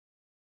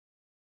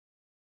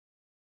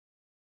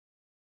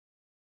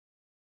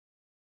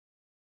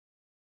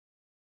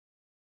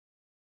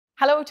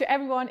Hello to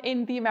everyone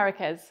in the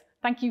Americas.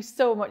 Thank you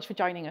so much for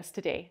joining us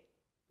today.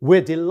 We're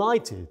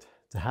delighted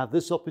to have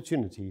this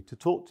opportunity to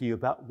talk to you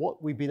about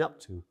what we've been up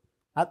to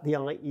at the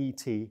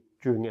IET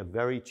during a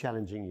very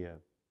challenging year.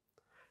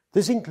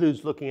 This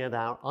includes looking at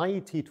our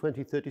IET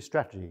 2030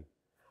 strategy,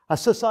 our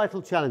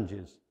societal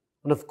challenges,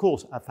 and of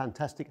course our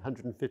fantastic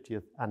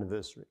 150th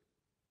anniversary.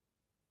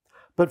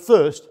 But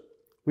first,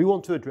 we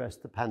want to address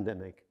the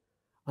pandemic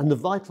and the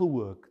vital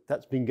work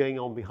that's been going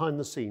on behind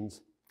the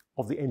scenes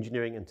of the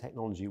engineering and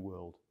technology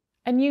world.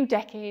 A new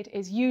decade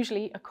is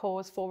usually a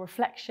cause for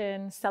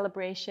reflection,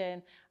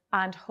 celebration,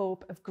 and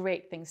hope of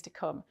great things to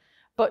come.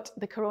 But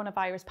the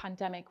coronavirus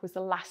pandemic was the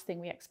last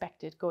thing we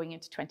expected going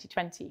into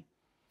 2020.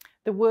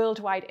 The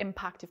worldwide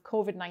impact of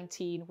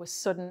COVID-19 was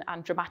sudden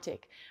and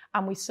dramatic,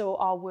 and we saw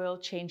our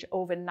world change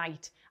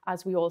overnight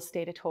as we all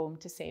stayed at home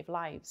to save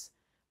lives.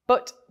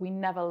 But we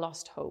never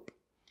lost hope.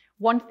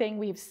 One thing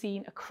we have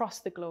seen across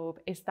the globe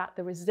is that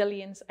the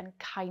resilience and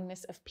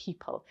kindness of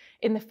people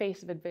in the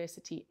face of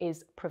adversity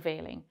is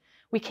prevailing.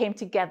 We came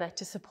together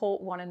to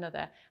support one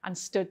another and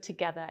stood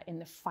together in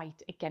the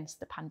fight against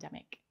the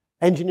pandemic.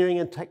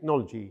 Engineering and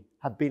technology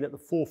have been at the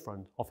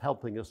forefront of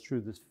helping us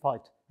through this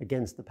fight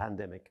against the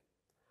pandemic.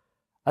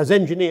 As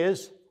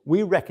engineers,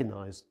 we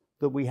recognise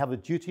that we have a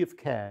duty of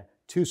care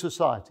to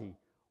society,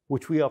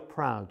 which we are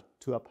proud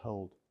to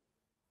uphold.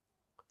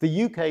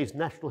 The UK's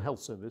National Health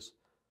Service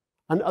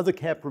and other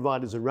care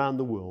providers around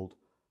the world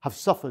have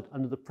suffered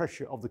under the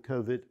pressure of the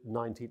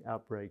COVID-19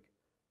 outbreak.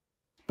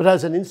 But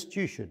as an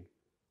institution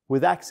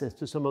with access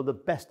to some of the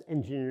best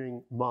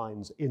engineering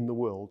minds in the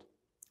world,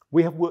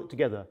 we have worked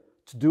together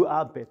to do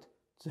our bit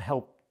to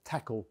help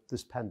tackle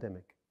this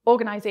pandemic.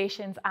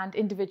 Organisations and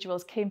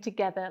individuals came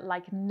together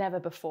like never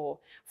before,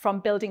 from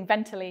building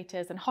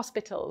ventilators and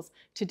hospitals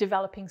to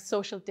developing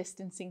social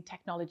distancing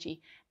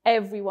technology.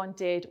 Everyone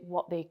did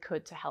what they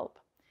could to help.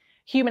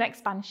 Human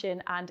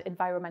expansion and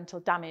environmental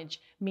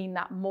damage mean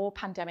that more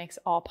pandemics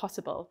are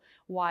possible,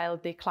 while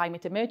the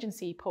climate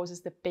emergency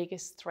poses the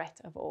biggest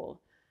threat of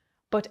all.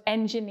 But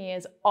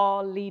engineers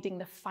are leading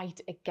the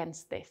fight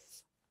against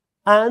this.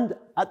 And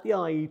at the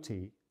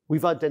IET,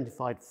 we've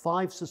identified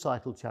 5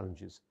 societal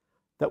challenges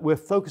that we're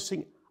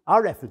focusing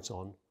our efforts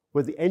on,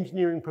 where the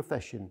engineering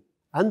profession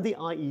and the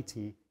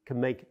IET can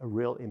make a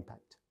real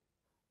impact.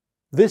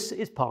 This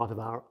is part of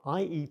our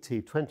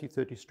IET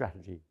 2030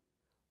 strategy,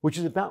 which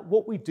is about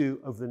what we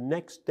do over the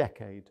next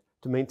decade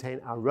to maintain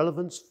our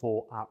relevance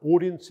for our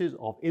audiences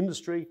of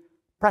industry,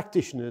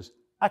 practitioners,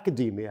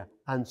 academia,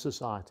 and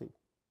society.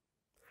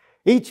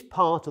 Each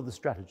part of the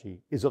strategy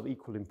is of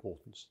equal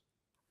importance,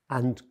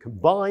 and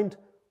combined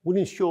will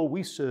ensure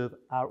we serve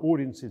our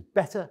audiences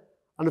better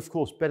and of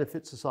course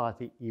benefit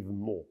society even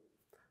more.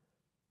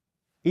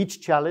 Each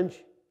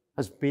challenge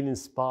has been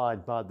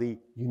inspired by the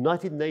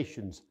United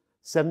Nations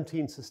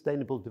 17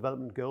 Sustainable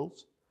Development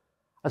Goals,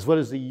 as well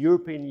as the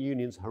European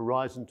Union's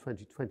Horizon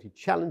 2020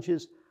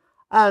 challenges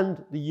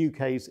and the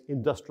UK's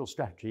Industrial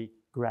Strategy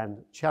Grand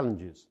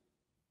Challenges.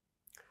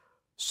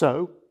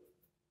 So,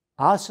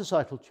 our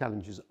societal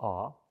challenges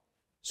are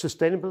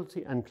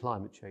sustainability and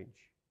climate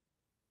change,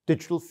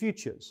 digital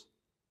futures,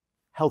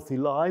 healthy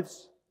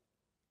lives,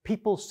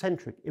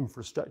 people-centric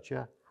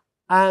infrastructure,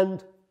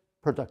 and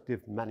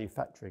productive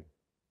manufacturing.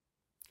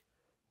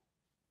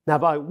 Now,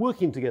 by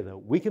working together,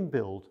 we can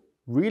build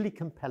really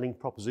compelling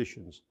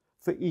propositions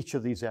for each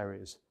of these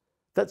areas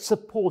that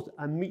support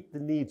and meet the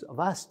needs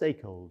of our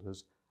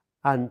stakeholders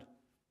and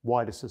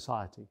wider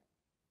society.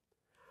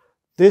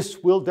 This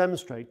will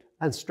demonstrate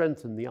and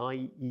strengthen the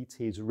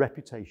IET's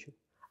reputation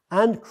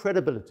and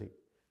credibility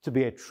to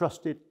be a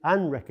trusted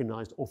and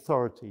recognised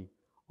authority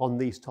on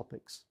these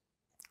topics.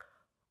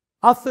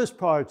 Our first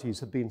priorities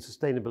have been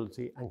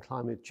sustainability and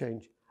climate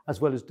change, as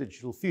well as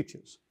digital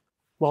futures,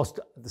 whilst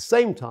at the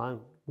same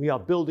time we are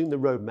building the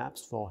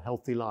roadmaps for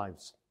healthy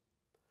lives.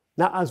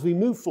 Now, as we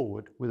move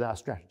forward with our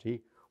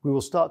strategy, we will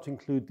start to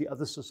include the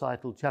other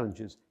societal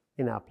challenges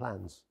in our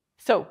plans.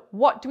 So,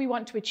 what do we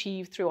want to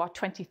achieve through our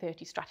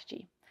 2030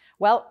 strategy?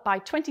 Well, by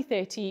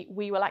 2030,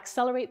 we will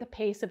accelerate the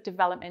pace of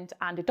development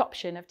and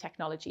adoption of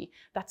technology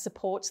that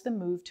supports the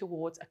move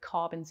towards a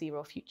carbon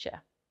zero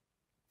future.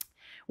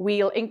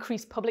 We'll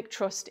increase public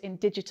trust in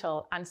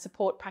digital and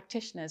support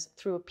practitioners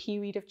through a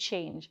period of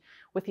change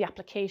with the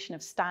application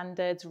of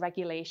standards,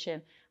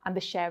 regulation, and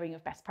the sharing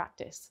of best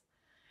practice.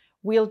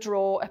 We'll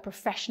draw a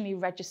professionally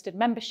registered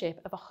membership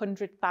of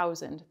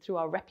 100,000 through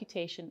our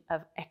reputation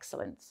of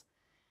excellence.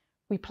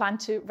 We plan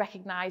to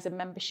recognise a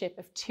membership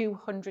of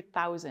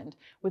 200,000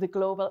 with a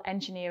global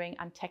engineering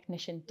and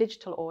technician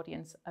digital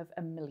audience of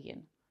 1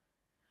 million.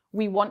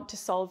 We want to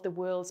solve the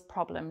world's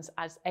problems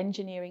as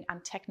engineering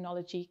and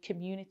technology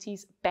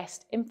community's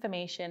best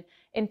information,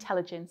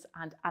 intelligence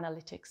and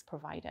analytics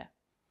provider.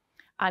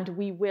 And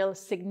we will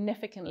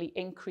significantly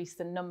increase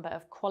the number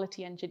of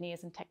quality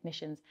engineers and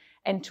technicians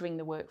entering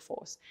the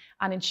workforce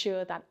and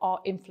ensure that our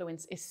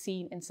influence is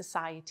seen in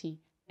society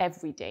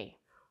every day.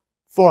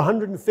 For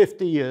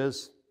 150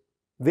 years,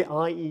 the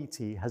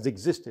IET has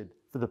existed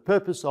for the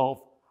purpose of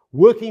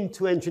working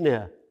to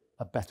engineer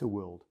a better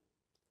world.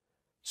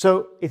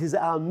 So it is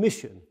our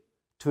mission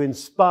to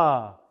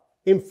inspire,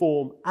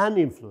 inform and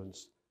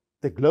influence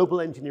the global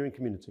engineering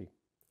community,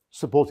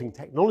 supporting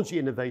technology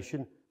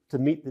innovation to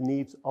meet the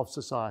needs of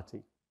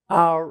society.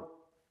 Our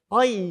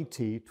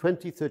IET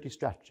 2030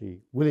 strategy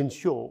will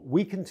ensure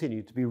we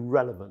continue to be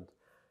relevant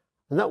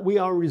and that we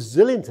are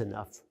resilient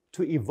enough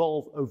to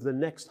evolve over the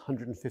next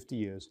 150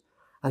 years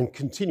and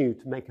continue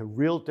to make a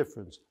real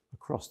difference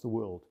across the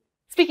world.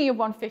 Speaking of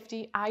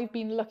 150, I've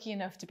been lucky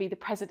enough to be the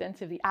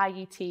president of the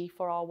IET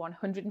for our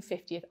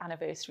 150th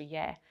anniversary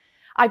year.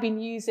 I've been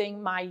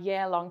using my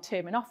year-long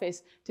term in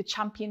office to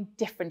champion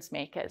difference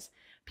makers,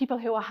 people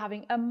who are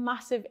having a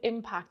massive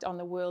impact on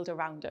the world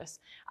around us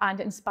and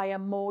inspire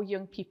more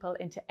young people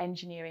into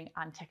engineering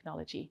and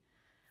technology.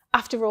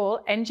 After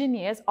all,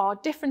 engineers are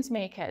difference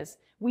makers.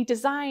 We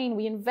design,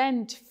 we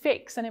invent,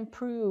 fix and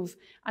improve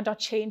and are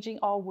changing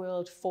our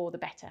world for the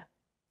better.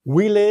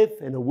 We live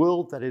in a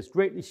world that is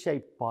greatly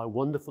shaped by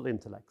wonderful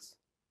intellects.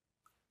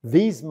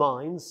 These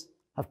minds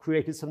have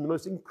created some of the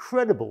most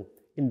incredible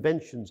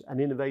inventions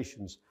and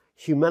innovations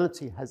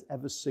humanity has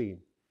ever seen.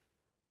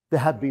 There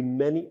have been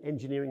many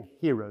engineering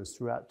heroes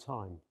throughout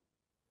time.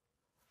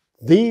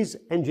 These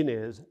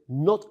engineers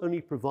not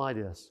only provide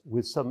us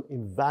with some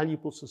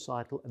invaluable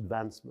societal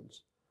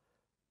advancements,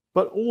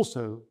 but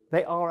also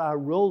they are our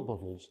role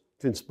models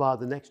to inspire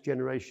the next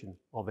generation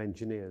of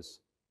engineers.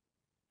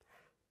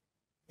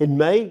 In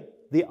May,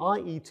 the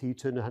IET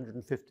turned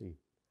 150,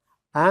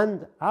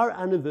 and our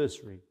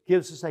anniversary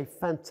gives us a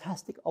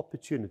fantastic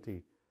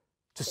opportunity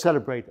to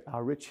celebrate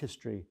our rich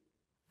history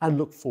and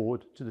look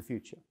forward to the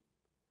future.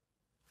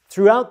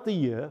 Throughout the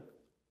year,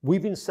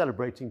 we've been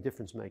celebrating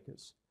difference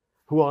makers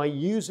who are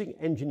using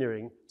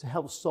engineering to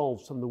help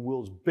solve some of the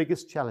world's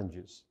biggest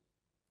challenges.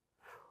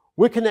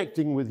 We're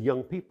connecting with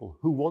young people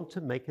who want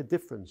to make a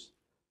difference,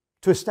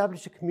 to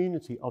establish a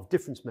community of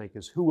difference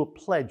makers who will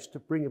pledge to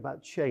bring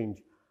about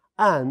change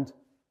and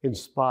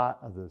inspire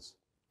others.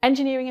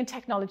 Engineering and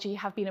technology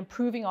have been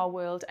improving our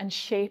world and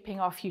shaping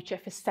our future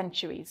for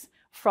centuries.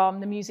 From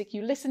the music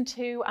you listen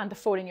to and the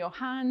phone in your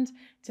hand,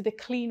 to the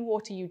clean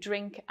water you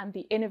drink and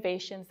the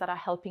innovations that are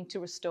helping to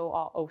restore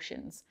our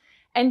oceans.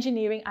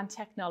 Engineering and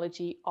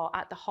technology are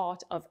at the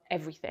heart of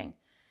everything.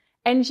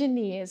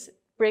 Engineers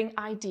bring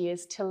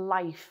ideas to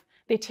life.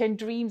 They turn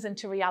dreams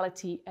into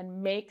reality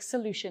and make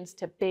solutions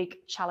to big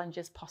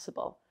challenges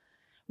possible.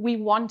 We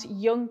want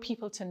young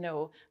people to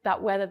know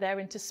that whether they're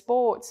into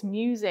sports,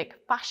 music,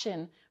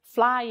 fashion,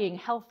 flying,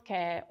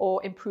 healthcare,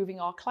 or improving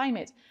our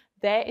climate,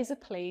 there is a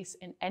place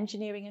in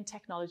engineering and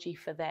technology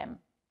for them.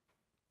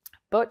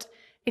 But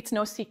it's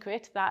no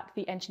secret that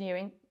the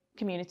engineering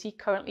community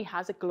currently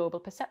has a global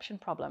perception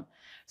problem.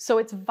 So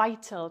it's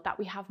vital that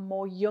we have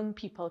more young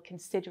people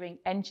considering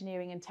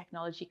engineering and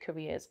technology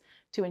careers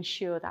to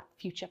ensure that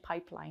future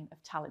pipeline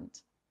of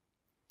talent.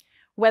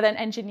 Whether an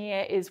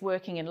engineer is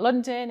working in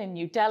London, in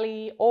New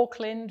Delhi,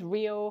 Auckland,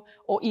 Rio,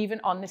 or even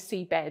on the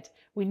seabed,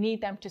 we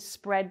need them to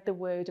spread the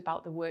word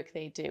about the work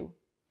they do.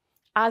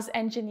 As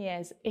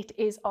engineers, it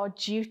is our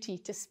duty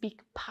to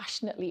speak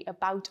passionately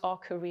about our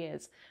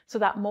careers so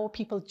that more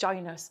people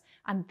join us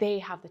and they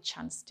have the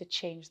chance to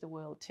change the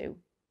world too.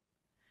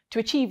 To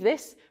achieve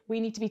this,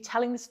 we need to be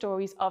telling the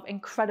stories of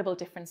incredible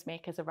difference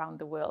makers around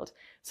the world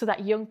so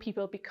that young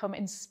people become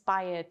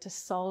inspired to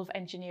solve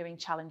engineering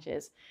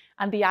challenges.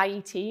 And the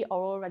IET are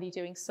already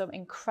doing some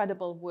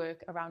incredible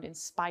work around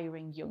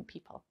inspiring young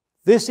people.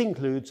 This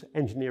includes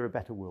Engineer a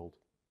Better World.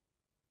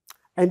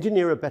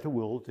 Engineer a Better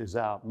World is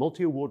our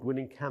multi-award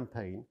winning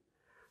campaign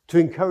to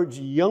encourage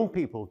young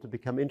people to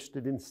become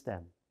interested in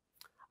STEM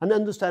and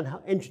understand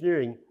how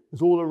engineering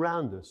is all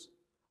around us,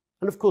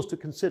 and of course to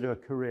consider a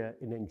career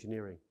in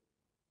engineering.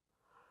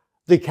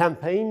 The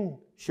campaign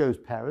shows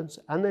parents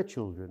and their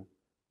children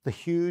the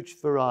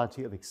huge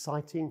variety of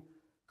exciting,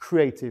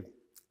 creative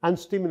and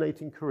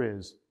stimulating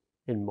careers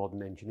in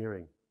modern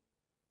engineering.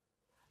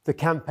 The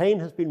campaign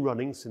has been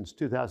running since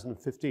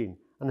 2015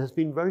 and has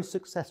been very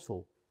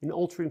successful in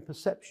altering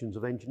perceptions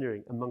of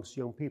engineering amongst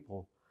young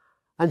people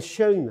and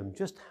showing them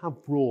just how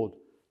broad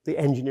the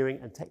engineering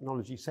and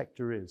technology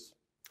sector is.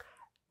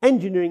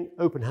 Engineering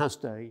Open House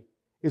Day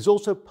is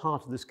also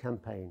part of this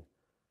campaign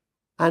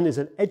and is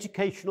an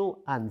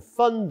educational and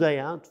fun day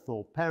out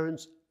for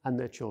parents and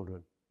their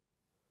children.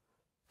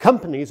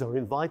 Companies are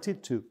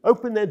invited to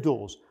open their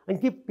doors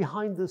and give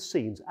behind the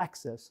scenes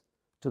access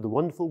to the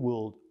wonderful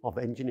world of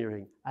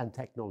engineering and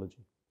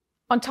technology.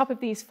 On top of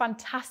these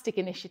fantastic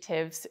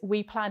initiatives,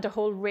 we planned a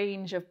whole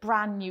range of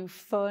brand new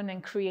fun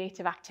and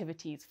creative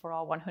activities for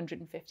our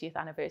 150th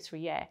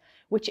anniversary year,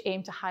 which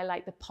aim to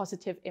highlight the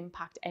positive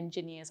impact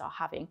engineers are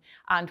having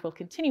and will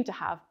continue to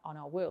have on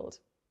our world.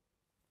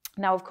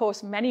 Now, of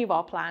course, many of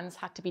our plans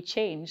had to be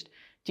changed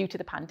due to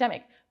the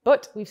pandemic,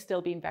 but we've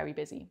still been very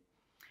busy.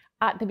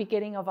 At the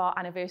beginning of our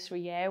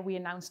anniversary year, we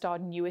announced our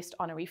newest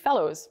honorary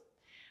fellows.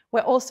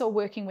 We're also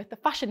working with the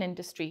fashion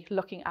industry,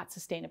 looking at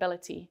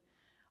sustainability.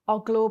 Our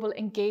Global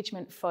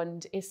Engagement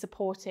Fund is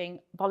supporting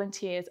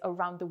volunteers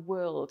around the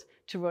world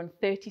to run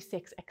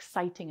 36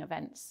 exciting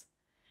events.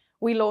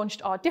 We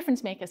launched our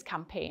Difference Makers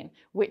campaign,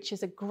 which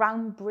is a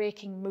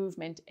groundbreaking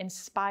movement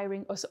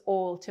inspiring us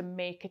all to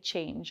make a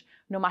change,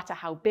 no matter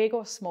how big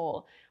or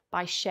small,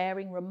 by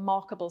sharing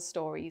remarkable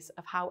stories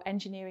of how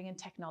engineering and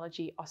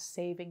technology are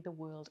saving the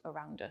world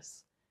around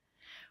us.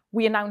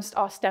 We announced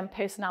our STEM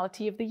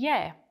Personality of the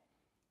Year.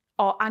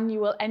 Our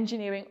annual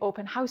Engineering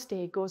Open House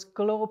Day goes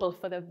global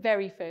for the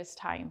very first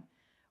time.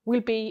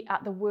 We'll be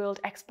at the World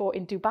Expo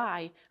in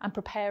Dubai and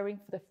preparing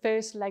for the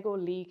first LEGO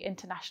League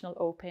International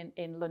Open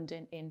in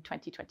London in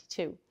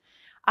 2022.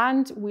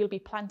 And we'll be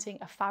planting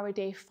a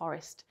Faraday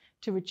forest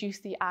to reduce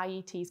the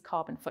IET's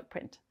carbon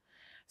footprint.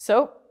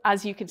 So,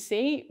 as you can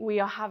see, we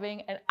are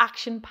having an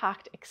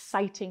action-packed,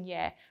 exciting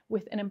year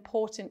with an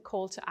important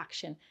call to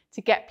action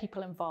to get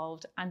people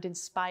involved and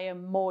inspire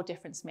more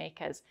difference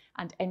makers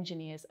and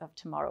engineers of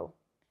tomorrow.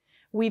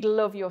 We'd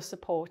love your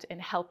support in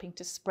helping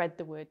to spread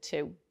the word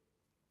too.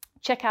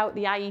 Check out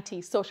the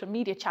IET social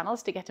media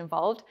channels to get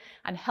involved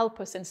and help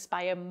us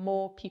inspire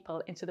more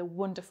people into the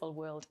wonderful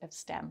world of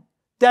STEM.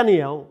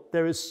 Danielle,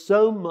 there is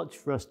so much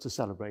for us to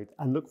celebrate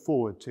and look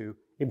forward to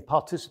in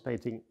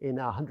participating in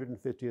our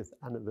 150th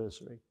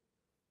anniversary.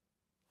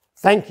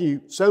 Thank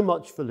you so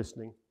much for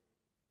listening.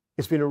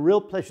 It's been a real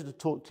pleasure to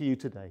talk to you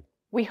today.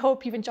 We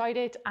hope you've enjoyed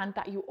it and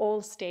that you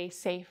all stay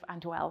safe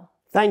and well.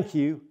 Thank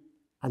you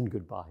and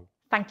goodbye.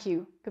 Thank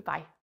you.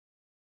 Goodbye.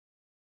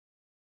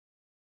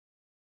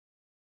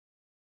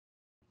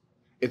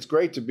 It's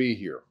great to be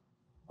here.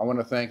 I want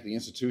to thank the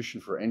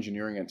Institution for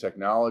Engineering and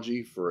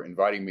Technology for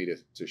inviting me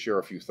to share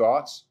a few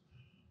thoughts.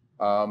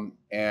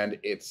 And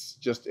it's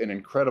just an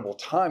incredible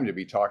time to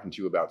be talking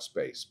to you about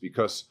space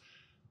because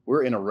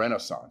we're in a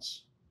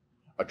renaissance,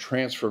 a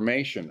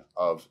transformation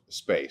of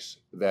space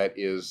that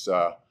is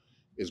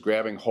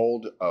grabbing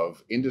hold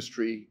of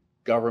industry,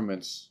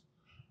 governments,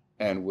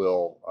 and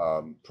will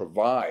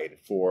provide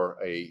for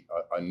a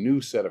new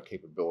set of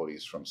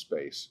capabilities from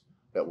space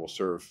that will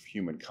serve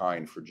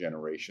humankind for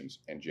generations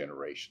and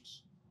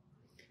generations.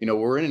 You know,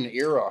 we're in an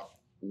era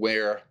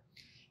where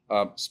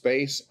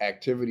space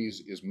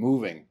activities is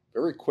moving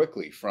very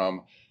quickly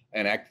from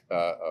a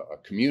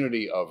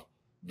community of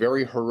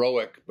very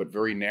heroic but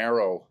very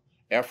narrow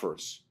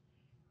efforts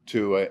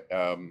to a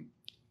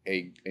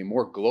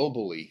more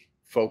globally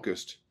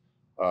focused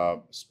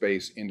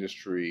space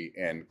industry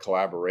and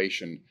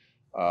collaboration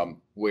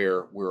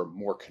where we're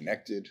more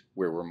connected,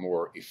 where we're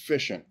more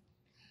efficient,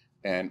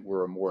 and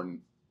we're a more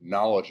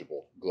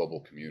knowledgeable global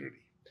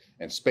community.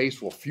 And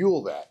space will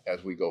fuel that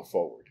as we go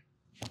forward.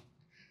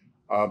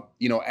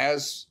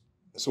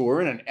 So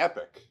we're in an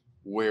epoch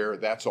where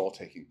that's all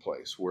taking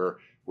place, where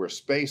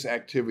space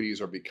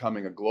activities are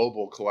becoming a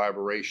global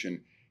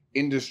collaboration.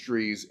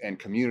 Industries and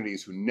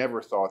communities who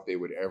never thought they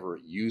would ever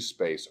use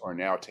space are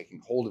now taking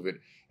hold of it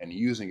and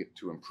using it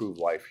to improve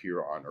life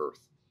here on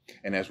Earth.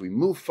 And as we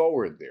move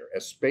forward there,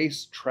 as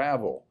space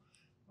travel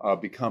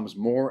becomes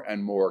more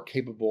and more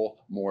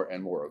capable, more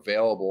and more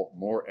available,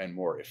 more and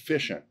more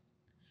efficient,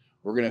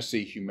 we're going to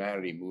see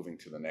humanity moving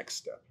to the next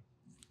step.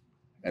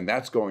 And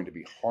that's going to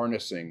be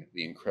harnessing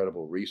the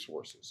incredible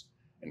resources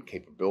and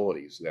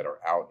capabilities that are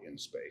out in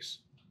space.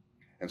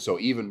 And so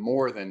even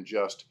more than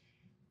just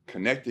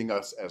connecting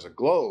us as a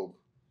globe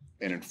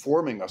and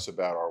informing us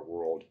about our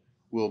world,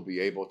 we'll be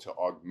able to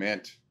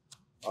augment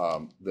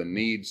the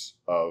needs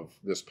of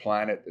this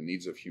planet, the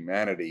needs of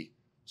humanity,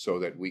 so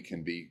that we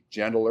can be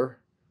gentler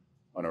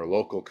on our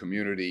local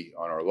community,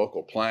 on our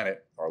local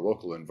planet, our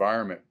local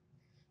environment,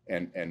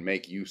 and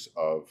make use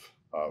of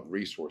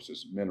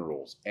resources,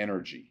 minerals,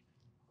 energy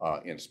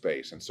in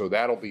space. And so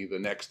that'll be the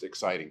next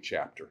exciting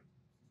chapter.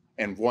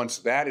 And once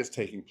that is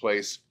taking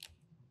place,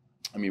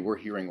 I mean, we're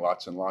hearing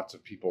lots and lots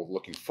of people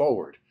looking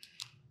forward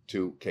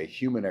to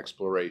human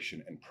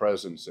exploration and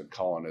presence and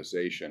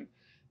colonization.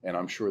 And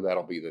I'm sure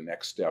that'll be the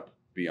next step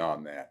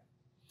beyond that.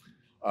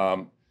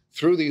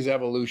 Through these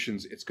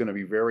evolutions, it's going to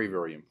be very,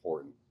 very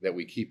important that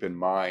we keep in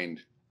mind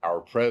our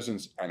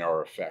presence and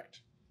our effect.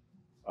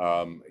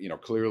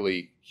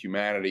 Clearly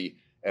humanity,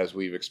 as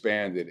we've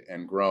expanded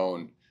and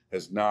grown,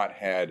 has not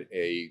had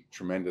a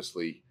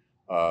tremendously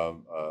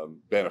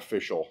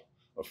beneficial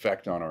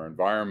effect on our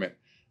environment.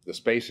 The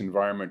space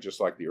environment,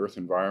 just like the Earth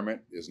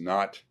environment, is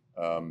not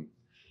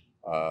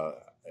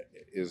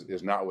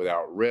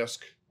without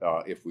risk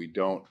if we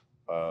don't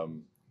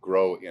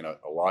grow in a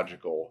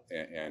logical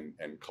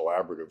and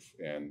collaborative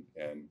and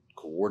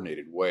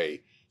coordinated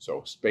way.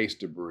 So space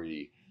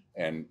debris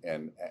and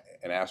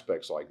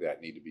aspects like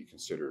that need to be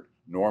considered.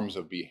 Norms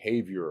of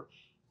behavior,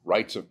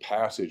 rites of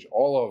passage,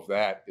 all of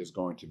that is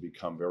going to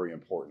become very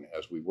important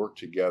as we work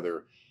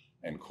together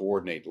and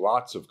coordinate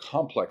lots of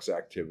complex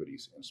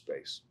activities in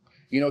space.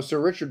 You know,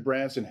 Sir Richard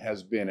Branson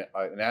has been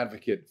an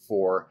advocate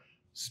for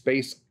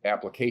space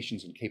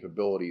applications and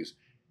capabilities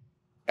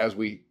as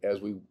we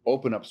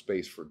open up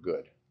space for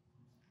good.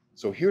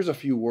 So here's a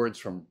few words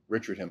from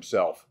Richard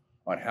himself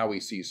on how he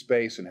sees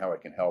space and how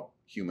it can help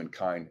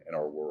humankind and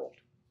our world.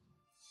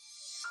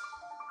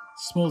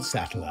 Small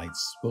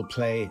satellites will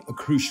play a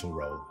crucial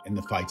role in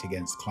the fight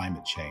against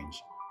climate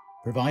change.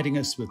 providing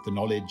us with the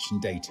knowledge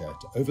and data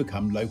to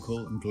overcome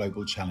local and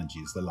global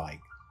challenges alike.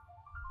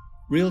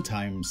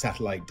 Real-time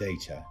satellite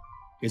data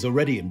is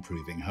already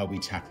improving how we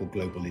tackle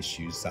global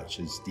issues such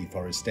as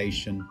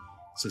deforestation,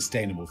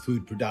 sustainable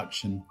food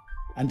production,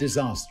 and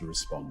disaster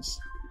response.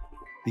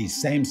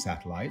 These same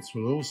satellites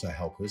will also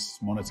help us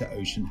monitor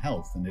ocean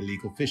health and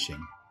illegal fishing.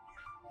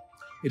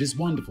 It is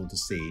wonderful to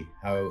see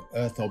how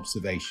Earth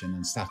observation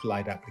and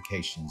satellite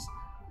applications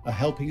are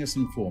helping us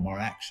inform our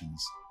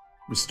actions,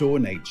 restore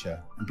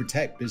nature, and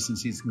protect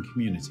businesses and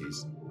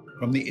communities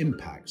from the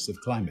impacts of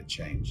climate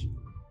change.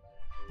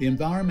 The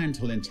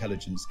environmental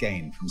intelligence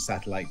gained from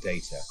satellite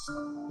data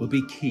will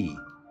be key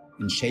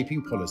in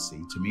shaping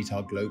policy to meet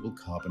our global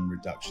carbon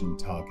reduction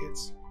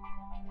targets.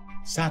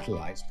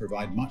 Satellites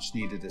provide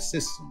much-needed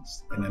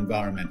assistance in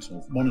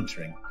environmental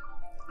monitoring,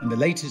 and the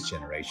latest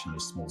generation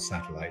of small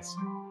satellites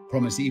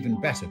promise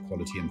even better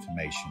quality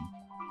information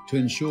to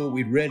ensure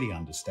we really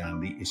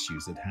understand the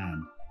issues at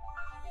hand.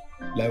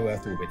 Low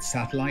Earth orbit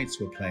satellites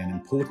will play an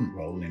important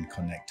role in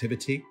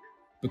connectivity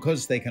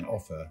because they can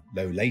offer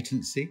low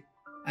latency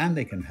and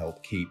they can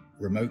help keep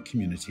remote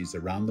communities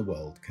around the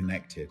world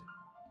connected.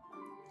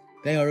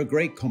 They are a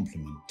great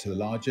complement to the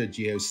larger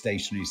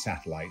geostationary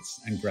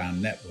satellites and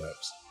ground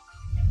networks.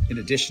 In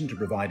addition to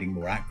providing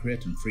more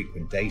accurate and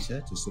frequent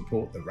data to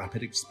support the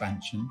rapid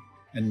expansion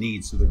and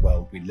needs of the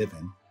world we live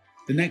in,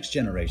 the next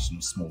generation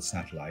of small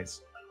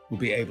satellites will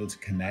be able to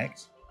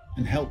connect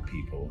and help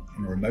people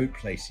in remote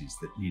places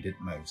that need it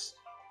most.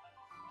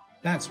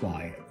 That's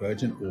why at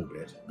Virgin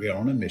Orbit, we are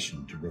on a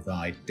mission to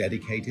provide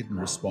dedicated and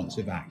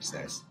responsive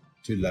access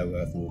to low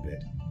Earth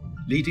orbit,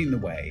 leading the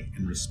way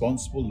in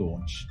responsible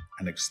launch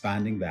and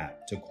expanding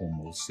that to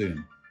Cornwall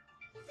soon.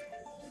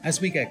 As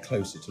we get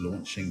closer to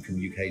launching from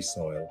UK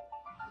soil,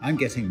 I'm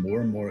getting more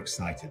and more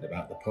excited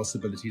about the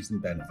possibilities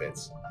and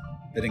benefits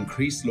that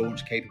increased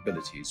launch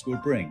capabilities will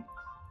bring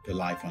to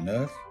life on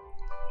Earth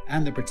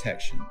and the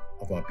protection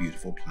of our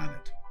beautiful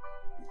planet.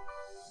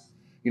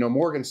 You know,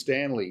 Morgan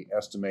Stanley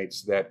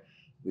estimates that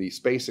the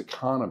space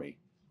economy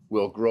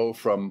will grow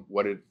from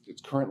what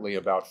it's currently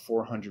about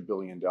 $400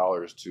 billion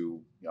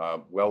to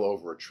well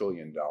over $1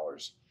 trillion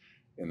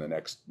in the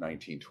next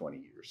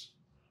 19-20 years.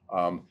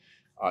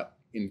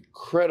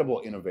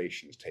 Incredible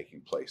innovation is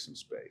taking place in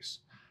space.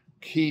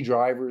 Key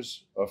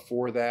drivers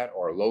for that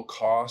are low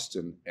cost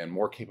and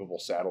more capable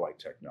satellite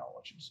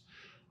technologies.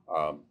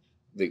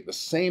 The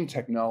same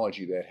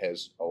technology that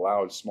has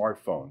allowed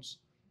smartphones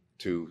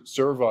to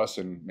serve us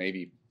and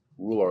maybe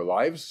rule our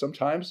lives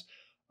sometimes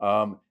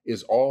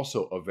is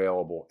also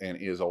available and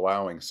is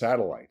allowing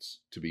satellites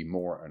to be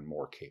more and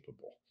more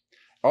capable.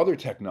 Other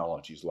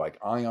technologies like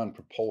ion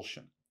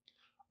propulsion,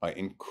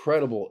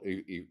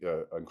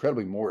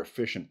 incredibly more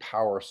efficient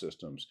power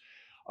systems,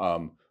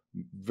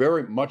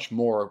 very much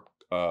more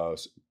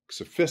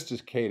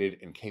sophisticated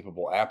and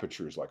capable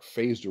apertures like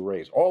phased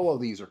arrays. All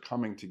of these are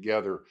coming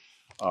together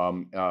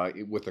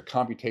with the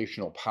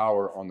computational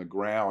power on the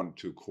ground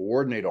to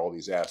coordinate all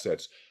these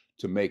assets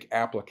to make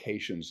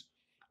applications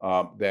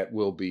that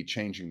will be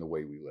changing the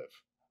way we live.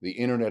 The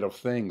Internet of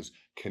Things,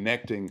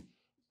 connecting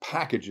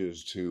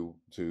packages to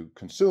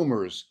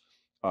consumers,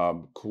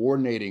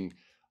 coordinating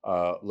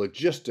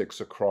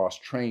logistics across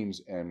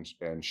trains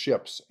and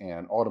ships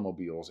and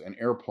automobiles and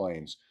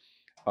airplanes,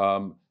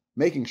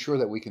 making sure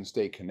that we can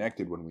stay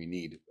connected when we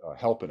need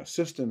help and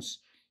assistance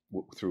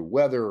through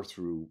weather,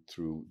 through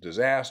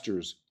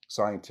disasters,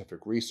 scientific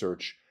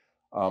research.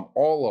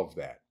 All of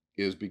that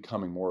is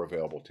becoming more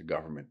available to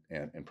government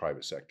and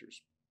private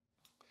sectors.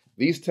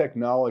 These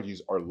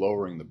technologies are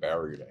lowering the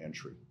barrier to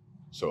entry.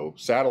 So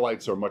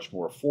satellites are much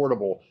more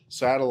affordable.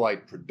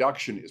 Satellite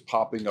production is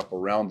popping up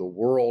around the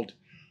world.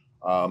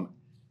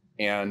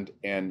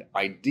 And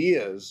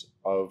ideas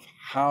of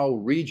how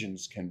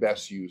regions can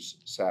best use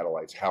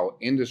satellites, how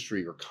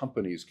industry or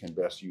companies can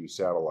best use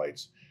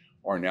satellites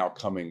are now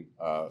coming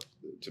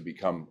to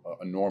become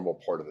a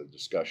normal part of the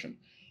discussion.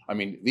 I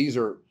mean, these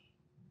are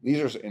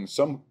in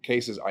some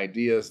cases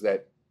ideas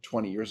that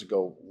 20 years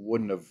ago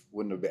wouldn't have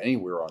been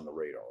anywhere on the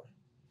radar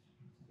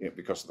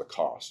because of the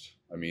cost.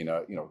 I mean,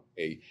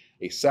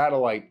 a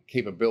satellite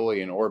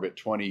capability in orbit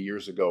 20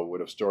 years ago would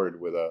have started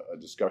with a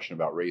discussion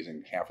about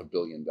raising $500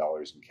 million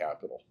in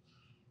capital.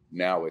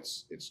 Now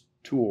it's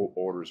two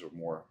orders or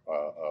more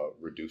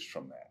reduced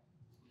from that.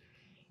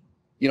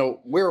 You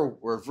know,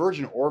 where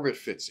Virgin Orbit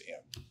fits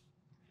in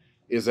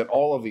is that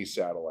all of these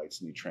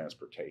satellites need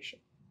transportation,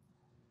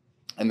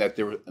 and that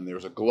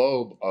there's a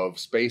globe of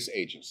space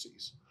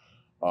agencies,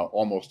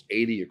 almost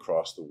 80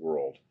 across the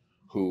world,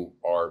 who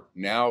are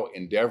now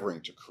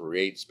endeavoring to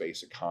create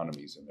space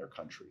economies in their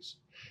countries.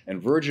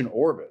 And Virgin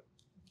Orbit,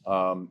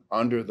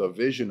 under the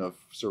vision of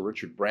Sir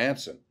Richard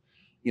Branson,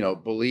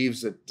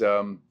 believes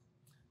that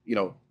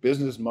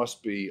business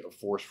must be a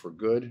force for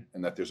good,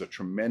 and that there's a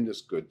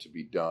tremendous good to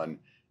be done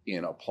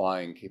in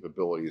applying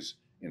capabilities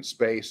in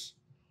space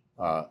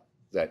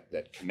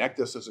that connect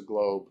us as a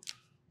globe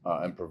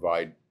and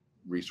provide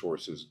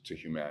resources to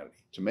humanity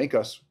to make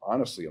us,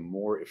 honestly, a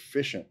more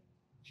efficient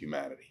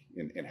humanity,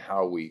 in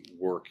how we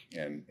work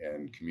and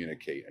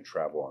communicate and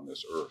travel on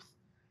this earth.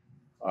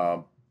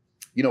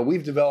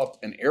 We've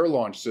developed an air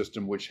launch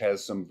system which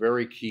has some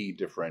very key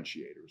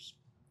differentiators.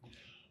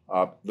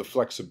 The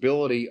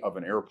flexibility of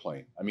an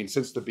airplane. I mean,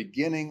 since the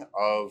beginning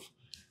of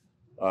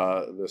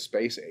the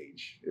space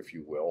age, if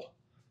you will,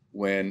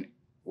 when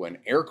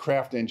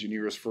aircraft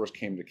engineers first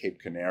came to Cape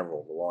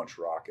Canaveral to launch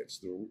rockets,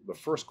 the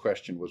first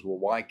question was, well,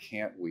 why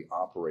can't we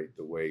operate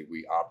the way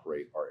we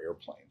operate our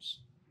airplanes,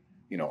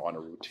 on a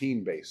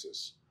routine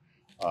basis,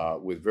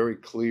 with very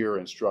clear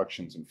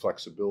instructions and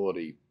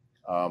flexibility.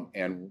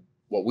 And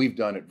what we've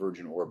done at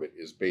Virgin Orbit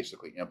is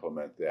basically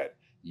implement that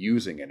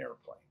using an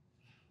airplane.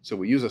 So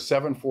we use a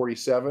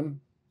 747.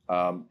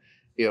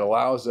 It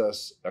allows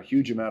us a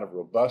huge amount of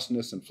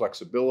robustness and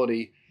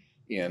flexibility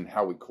in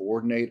how we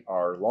coordinate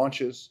our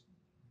launches.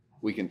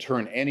 We can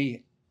turn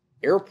any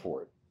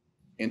airport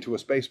into a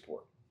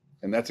spaceport.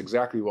 And that's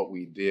exactly what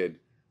we did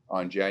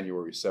on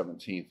January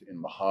 17th in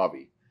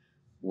Mojave,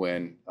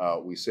 when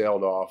we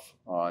sailed off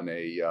on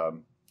a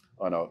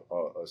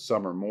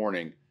summer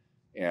morning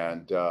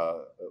and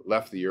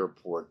left the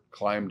airport,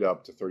 climbed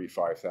up to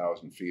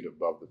 35,000 feet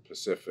above the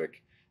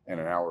Pacific, and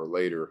an hour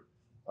later,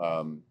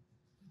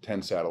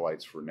 10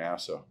 satellites for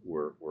NASA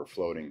were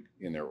floating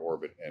in their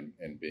orbit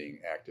and being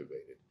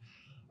activated.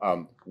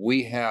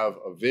 We have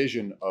a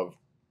vision of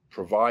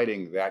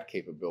providing that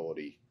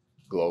capability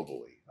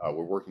globally.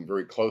 We're working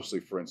very closely,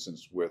 for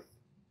instance, with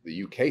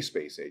the UK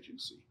Space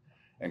Agency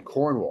and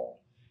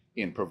Cornwall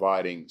in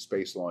providing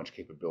space launch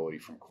capability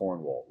from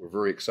Cornwall. We're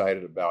very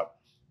excited about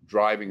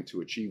driving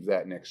to achieve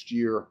that next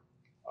year,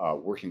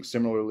 working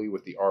similarly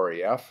with the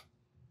RAF.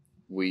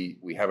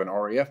 We have an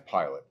RAF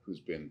pilot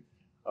who's been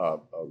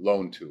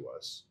loaned to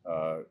us,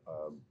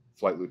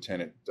 Flight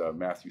Lieutenant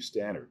Matthew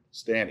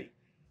Stanny.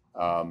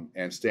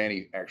 And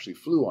Stanny actually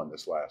flew on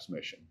this last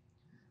mission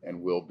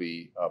and will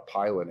be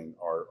piloting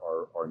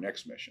our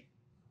next mission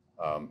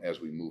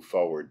as we move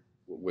forward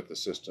with the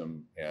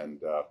system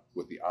and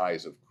with the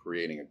eyes of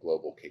creating a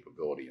global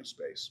capability in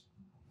space.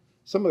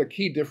 Some of the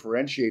key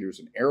differentiators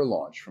in air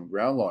launch from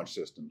ground launch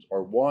systems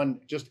are,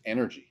 one, just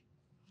energy.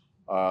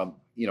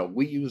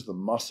 We use the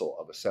muscle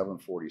of a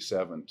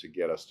 747 to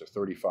get us to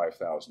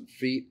 35,000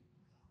 feet,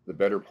 the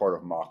better part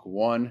of Mach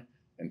 1,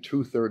 and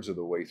 2/3 of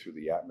the way through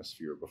the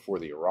atmosphere before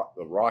the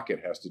rocket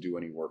has to do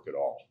any work at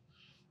all.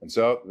 And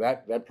so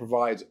that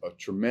provides a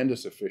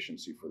tremendous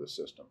efficiency for the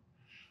system.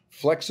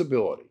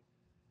 Flexibility.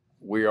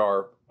 We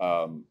are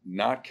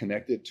not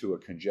connected to a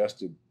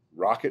congested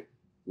rocket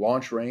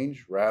launch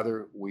range.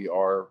 Rather, we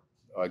are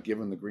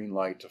given the green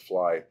light to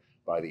fly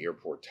by the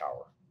airport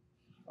tower.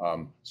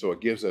 So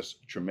it gives us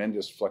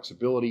tremendous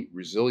flexibility,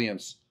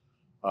 resilience,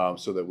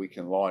 so that we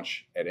can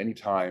launch at any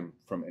time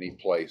from any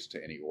place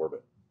to any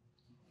orbit.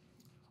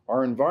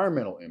 Our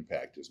environmental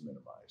impact is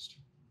minimized.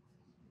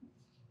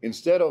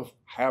 Instead of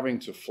having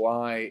to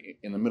fly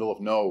in the middle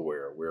of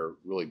nowhere, where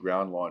really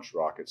ground launch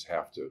rockets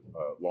have to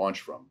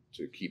launch from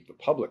to keep the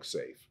public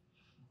safe,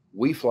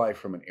 we fly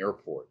from an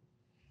airport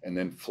and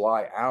then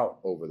fly out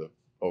over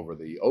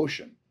the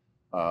ocean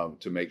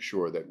to make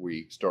sure that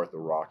we start the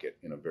rocket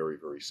in a very,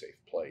 very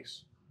safe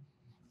place.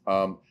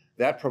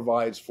 That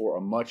provides for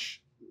a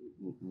much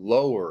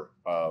lower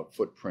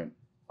footprint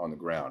on the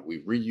ground.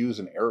 We reuse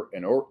an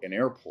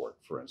airport,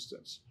 for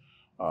instance.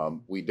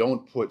 We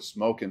don't put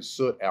smoke and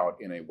soot out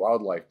in a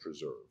wildlife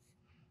preserve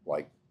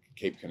like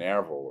Cape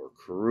Canaveral or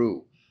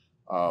Karoo.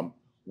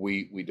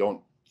 We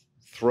don't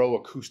throw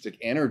acoustic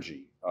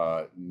energy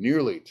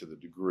nearly to the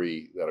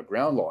degree that a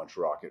ground launch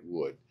rocket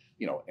would.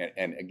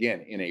 And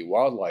again, in a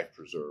wildlife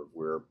preserve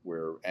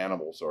where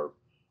animals are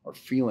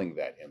feeling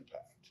that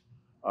impact.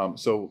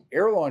 So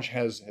air launch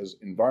has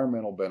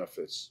environmental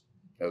benefits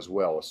as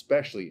well,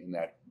 especially in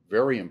that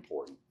very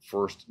important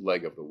first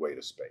leg of the way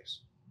to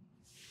space.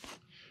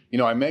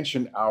 I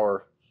mentioned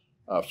our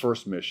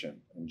first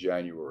mission in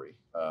January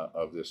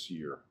of this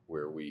year,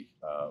 where we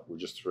were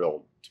just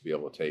thrilled to be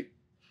able to take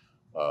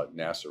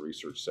NASA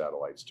research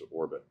satellites to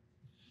orbit.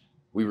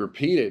 We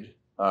repeated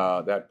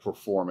that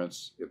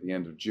performance at the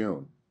end of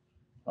June,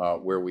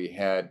 where we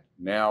had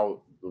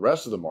now the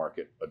rest of the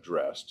market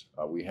addressed.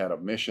 We had a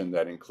mission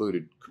that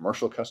included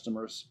commercial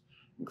customers,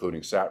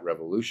 including Sat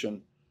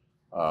Revolution.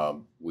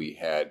 We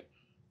had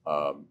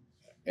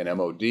an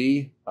MOD,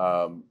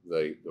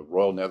 the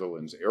Royal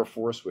Netherlands Air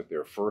Force with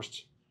their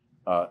first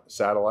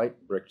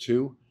satellite, Brick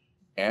 2,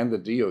 and the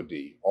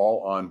DoD,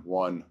 all on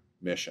one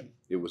mission.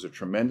 It was a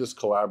tremendous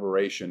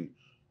collaboration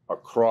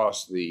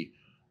across the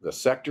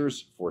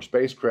sectors for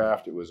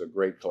spacecraft. It was a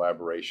great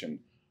collaboration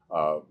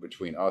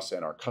between us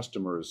and our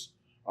customers,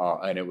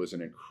 and it was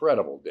an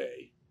incredible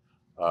day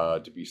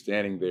to be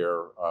standing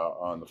there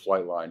on the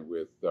flight line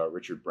with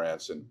Richard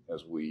Branson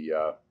as we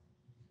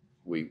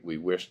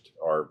wished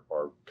our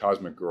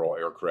Cosmic Girl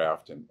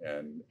aircraft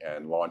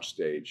and launch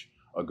stage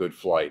a good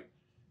flight,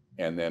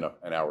 and then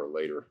an hour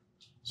later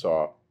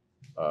saw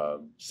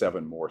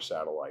 7 more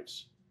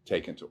satellites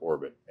taken to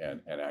orbit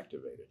and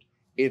activated.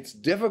 It's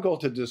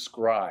difficult to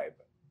describe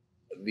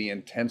the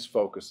intense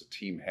focus a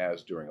team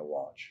has during a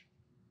launch,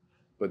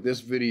 but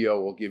this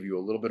video will give you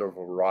a little bit of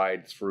a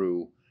ride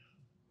through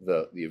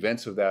the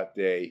events of that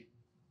day,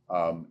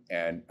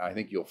 and I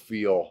think you'll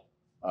feel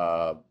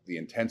the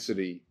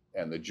intensity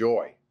and the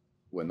joy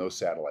when those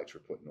satellites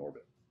were put in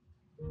orbit.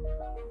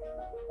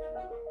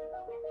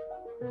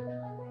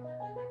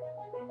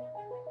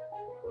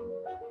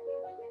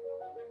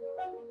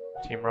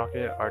 Team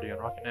Rocket, RD on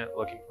RocketNet,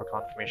 looking for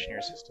confirmation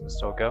your system is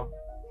still go.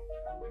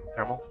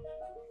 Thermal.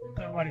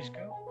 Everybody's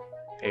go.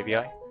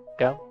 AVI,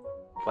 go.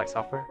 Flight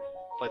software,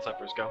 Flight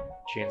software's go.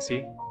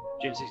 GNC,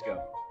 GNC's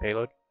go.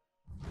 payload,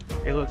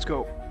 Payload's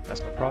go.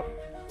 Decimal prop,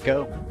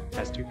 Go.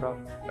 S2 prop,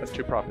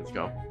 S2 prop is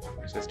go.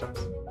 systems,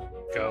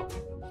 Go.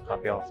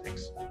 copy all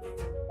things.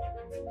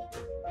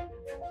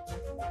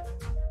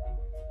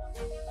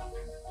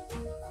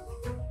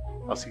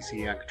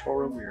 LCC on control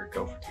room, we are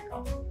go for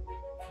takeoff.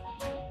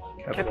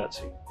 Copy that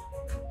C.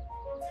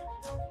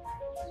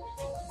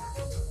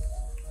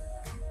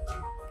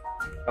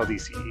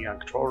 LDCE on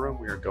control room,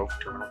 we are go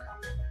for terminal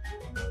count.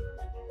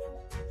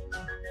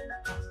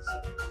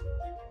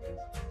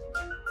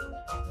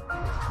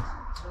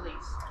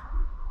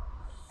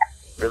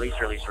 Release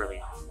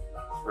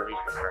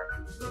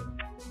confirmed.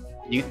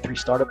 Newton 3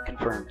 startup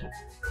confirmed.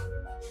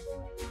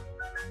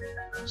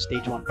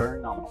 Stage 1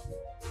 burn nominal.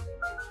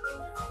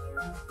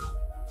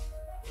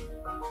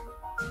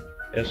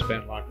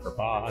 S-band lock for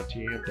Baja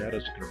TM data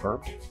is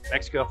confirmed.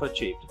 Mexico Alpha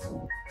achieved.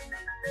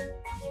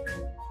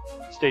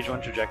 Stage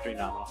 1 trajectory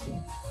nominal.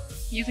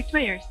 Music to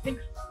my ears.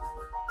 Thanks.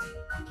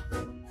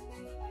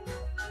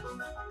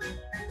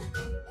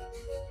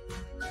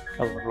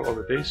 Caliber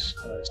orbit base.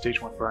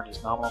 Stage 1 burn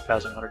is nominal,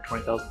 passing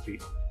 120,000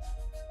 feet.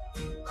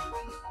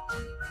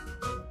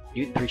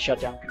 Newton 3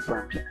 shutdown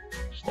confirmed.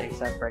 Stage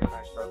 7 brake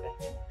fires broken.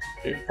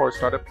 Newton 4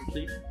 startup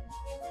complete.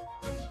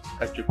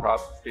 S2 prop,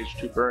 stage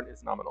 2 burn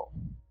is nominal.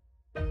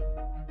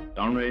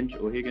 Downrange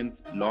O'Higgins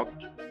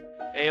locked.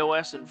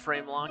 AOS and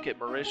frame lock at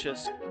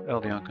Mauritius.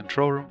 LD on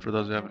control room. For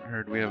those who haven't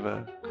heard, we have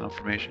a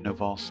confirmation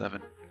of all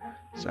 7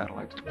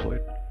 satellites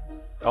deployed.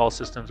 All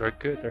systems are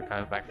good. They're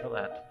coming back for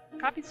land.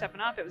 Copy, stepping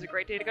up. It was a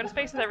great day to go to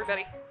space with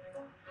everybody.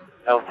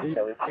 LT,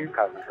 LT,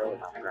 Cosmic Row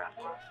is on the ground.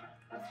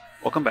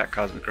 Welcome back,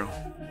 Cosmic Row.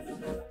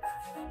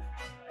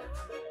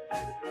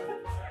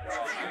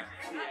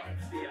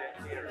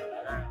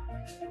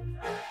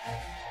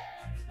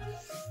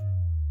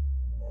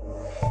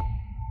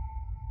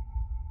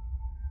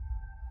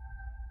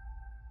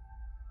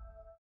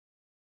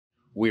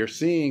 We are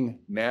seeing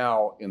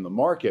now in the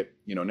market,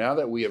 now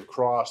that we have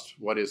crossed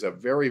what is a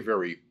very,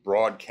 very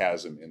broad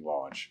chasm in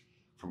launch,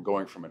 from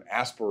going from an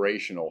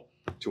aspirational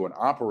to an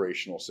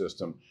operational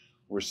system,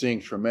 we're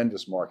seeing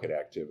tremendous market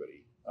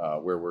activity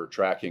where we're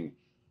tracking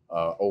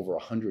over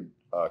 100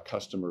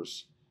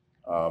 customers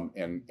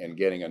and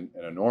getting an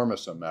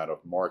enormous amount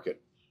of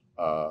market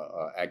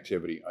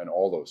activity in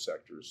all those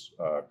sectors,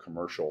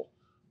 commercial,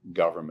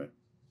 government,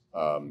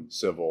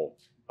 civil,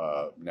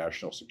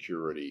 national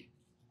security,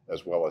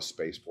 as well as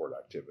spaceport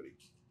activity.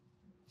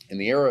 In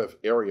the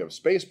area of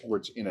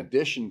spaceports, in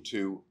addition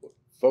to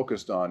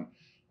focusing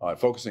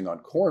on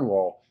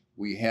Cornwall,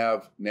 we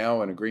have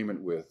now an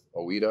agreement with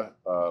OIDA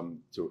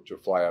to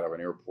fly out of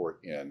an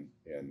airport in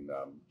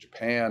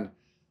Japan.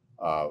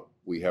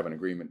 We have an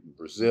agreement in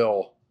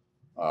Brazil,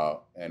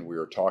 and we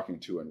are talking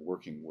to and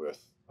working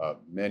with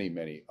many,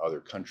 many other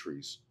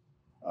countries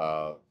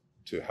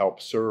to help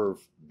serve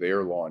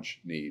their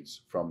launch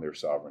needs from their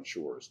sovereign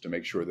shores, to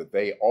make sure that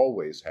they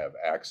always have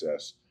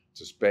access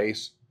to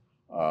space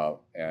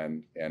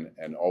and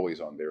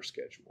always on their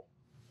schedule.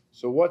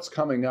 So what's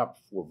coming up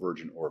for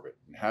Virgin Orbit,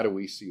 and how do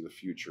we see the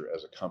future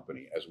as a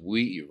company as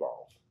we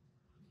evolve?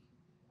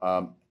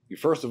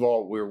 First of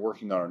all, we're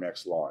working on our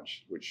next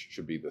launch, which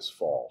should be this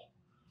fall,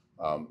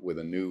 with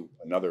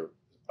another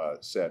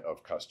set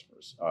of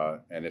customers.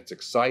 And it's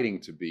exciting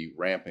to be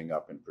ramping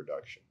up in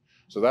production.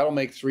 So that'll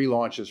make 3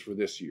 launches for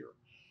this year.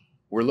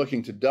 We're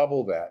looking to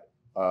double that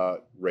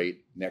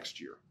rate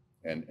next year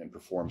and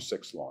perform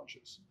 6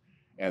 launches,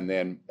 and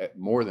then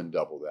more than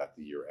double that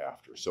the year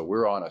after. So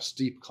we're on a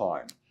steep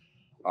climb.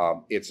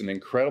 It's an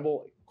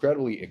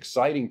incredibly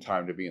exciting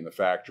time to be in the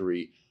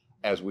factory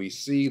as we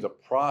see the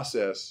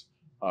process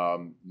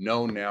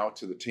known now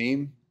to the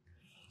team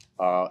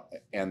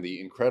and the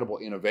incredible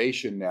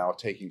innovation now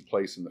taking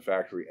place in the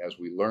factory as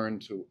we learn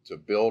to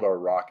build our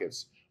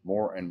rockets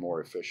more and more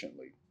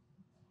efficiently.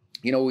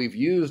 We've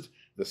used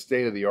the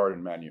state-of-the-art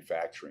in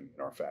manufacturing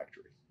in our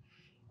factory.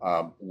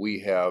 We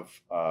have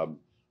a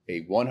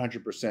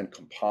 100%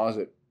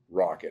 composite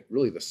rocket,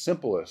 really the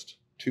simplest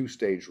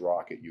 2-stage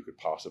rocket you could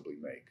possibly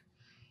make.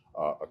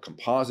 A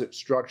composite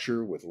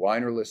structure with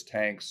linerless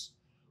tanks,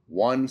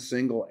 1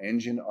 single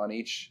engine on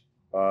each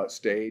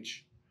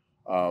stage,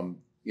 the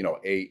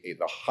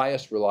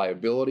highest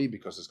reliability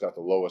because it's got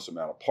the lowest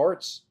amount of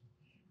parts,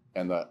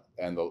 and the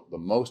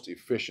most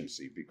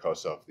efficiency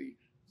because of the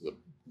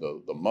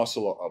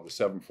muscle of the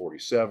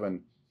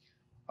 747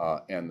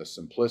 and the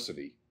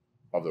simplicity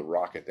of the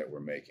rocket that we're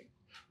making.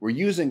 We're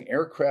using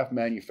aircraft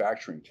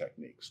manufacturing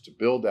techniques to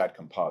build that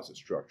composite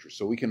structure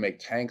so we can make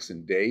tanks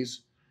in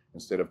days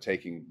instead of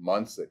taking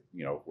months that,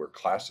 where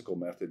classical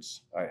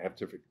methods have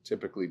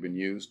typically been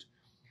used.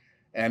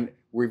 And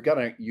we've got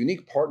a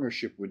unique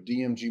partnership with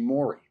DMG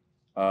Mori,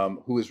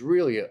 who is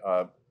really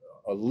a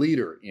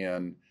leader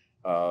in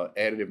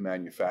additive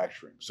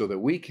manufacturing, so that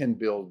we can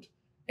build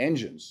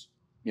engines.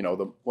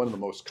 One of the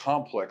most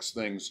complex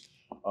things,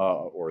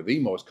 or the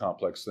most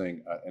complex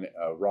thing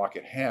a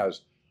rocket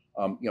has,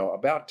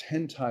 about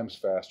 10 times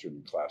faster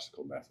than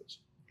classical methods.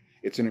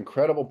 It's an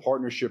incredible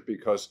partnership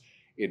because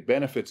it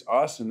benefits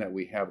us in that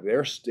we have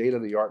their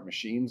state-of-the-art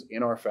machines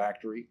in our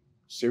factory,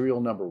 serial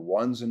number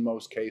ones in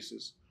most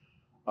cases,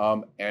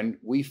 and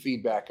we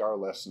feed back our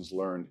lessons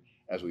learned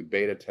as we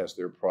beta test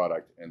their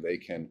product, and they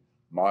can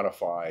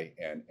modify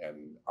and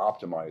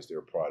optimize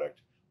their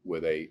product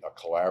with a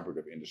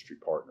collaborative industry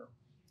partner.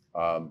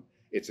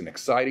 It's an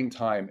exciting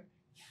time,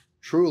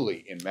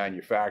 truly, in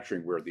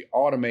manufacturing, where the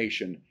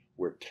automation,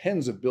 where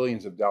tens of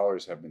billions of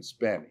dollars have been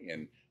spent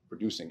in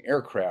producing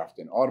aircraft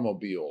and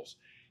automobiles,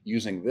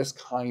 using this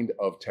kind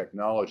of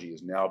technology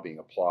is now being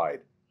applied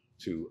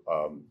to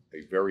a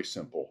very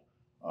simple,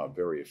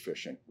 very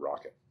efficient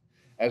rocket.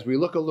 As we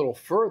look a little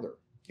further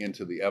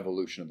into the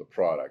evolution of the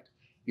product,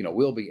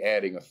 we'll be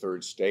adding a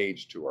third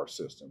stage to our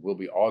system. We'll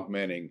be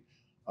augmenting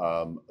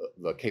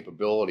the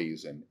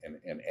capabilities and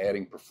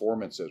adding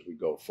performance as we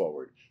go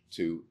forward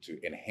to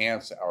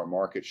enhance our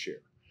market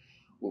share.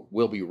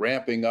 We'll be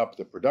ramping up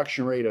the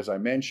production rate, as I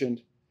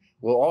mentioned.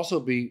 We'll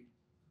also be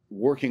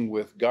working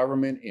with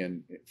government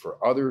for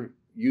other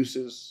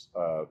uses,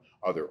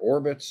 other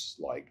orbits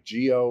like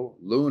geo,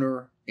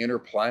 lunar,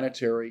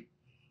 interplanetary,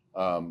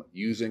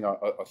 using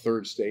a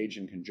third stage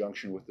in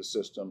conjunction with the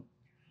system.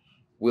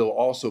 We'll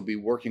also be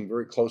working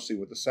very closely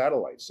with the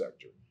satellite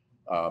sector.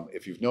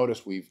 If you've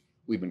noticed, we've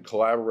been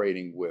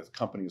collaborating with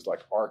companies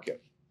like Arket,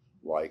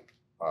 like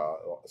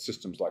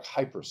systems like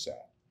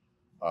Hypersat,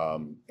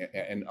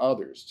 and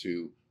others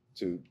to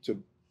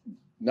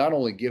not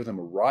only give them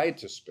a ride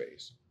to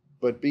space,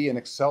 but be an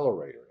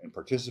accelerator and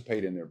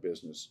participate in their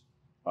business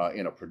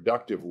in a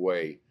productive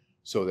way,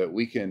 so that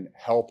we can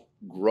help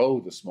grow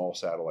the small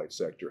satellite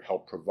sector,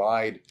 help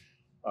provide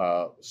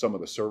some of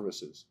the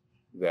services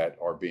that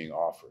are being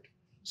offered.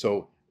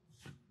 So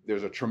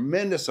there's a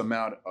tremendous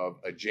amount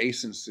of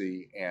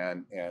adjacency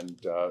and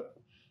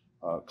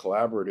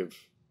collaborative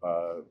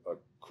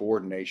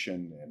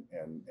coordination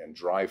and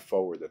drive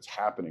forward that's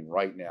happening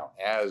right now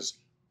as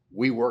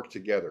we work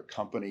together,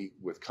 company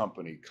with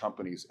company,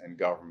 companies and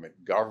government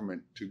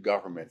to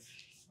government,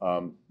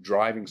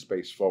 driving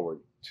space forward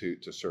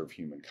to serve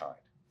humankind.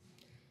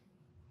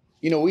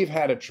 We've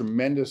had a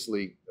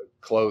tremendously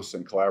close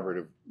and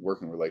collaborative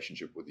working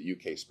relationship with the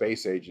UK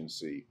Space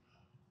Agency,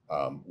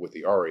 with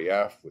the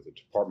RAF, with the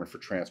Department for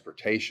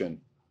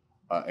Transportation,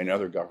 and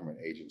other government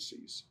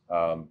agencies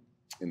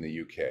in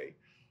the UK.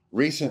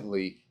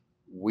 Recently,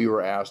 we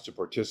were asked to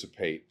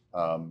participate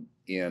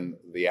in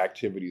the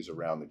activities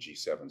around the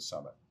G7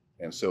 summit.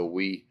 And so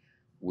we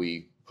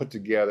put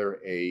together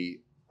a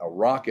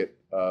rocket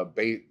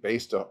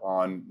based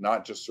on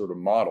not just sort of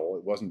model.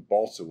 It wasn't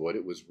balsa wood,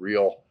 it was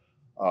real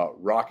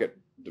rocket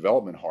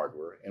development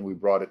hardware. And we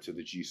brought it to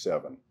the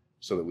G7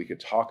 so that we could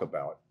talk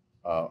about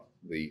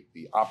the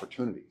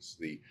opportunities,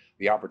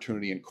 the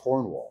opportunity in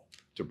Cornwall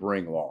to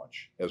bring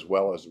launch, as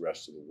well as the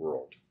rest of the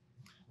world.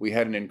 We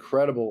had an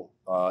incredible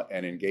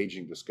and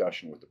engaging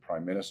discussion with the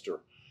Prime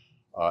Minister,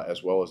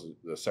 as well as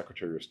the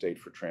Secretary of State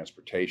for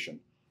Transportation.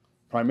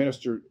 Prime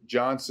Minister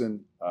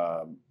Johnson,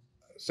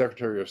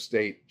 Secretary of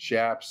State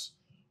Shapps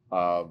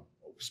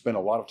spent a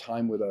lot of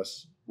time with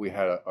us. We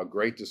had a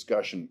great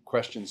discussion,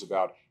 questions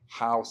about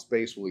how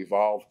space will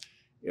evolve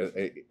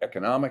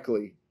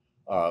economically,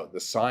 the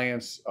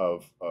science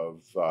of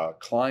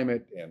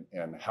climate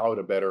and how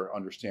to better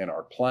understand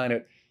our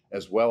planet,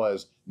 as well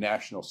as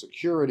national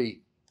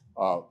security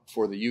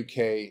for the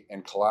UK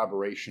and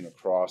collaboration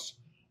across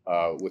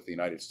with the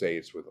United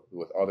States,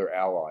 with other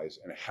allies,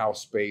 and how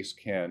space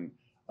can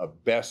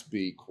best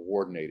be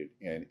coordinated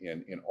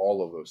in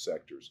all of those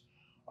sectors.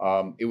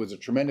 It was a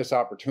tremendous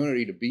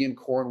opportunity to be in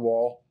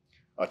Cornwall,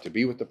 to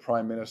be with the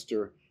Prime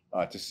Minister,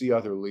 to see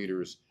other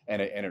leaders,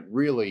 and it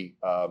really,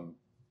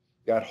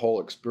 that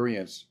whole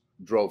experience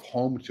drove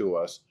home to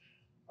us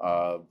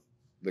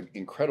the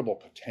incredible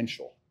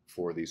potential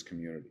for these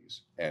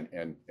communities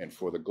and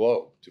for the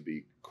globe to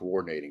be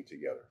coordinating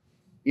together.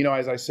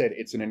 As I said,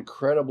 it's an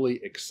incredibly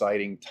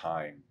exciting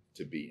time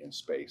to be in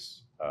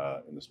space,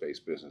 in the space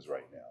business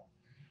right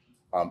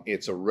now.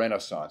 It's a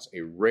renaissance,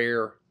 a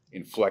rare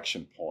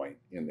inflection point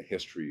in the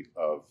history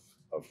of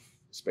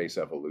space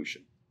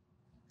evolution.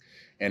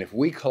 And if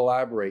we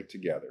collaborate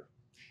together,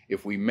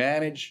 if we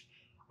manage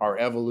our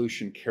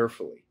evolution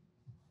carefully,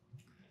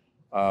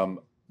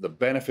 the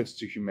benefits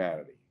to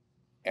humanity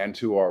and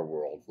to our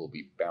world will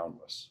be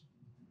boundless.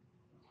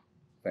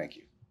 Thank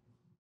you.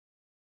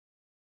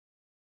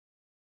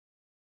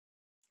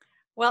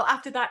 Well,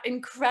 after that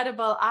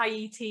incredible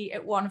IET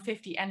at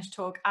 150 Eng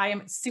talk, I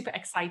am super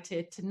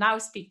excited to now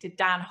speak to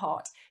Dan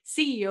Hart,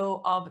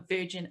 CEO of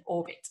Virgin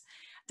Orbit.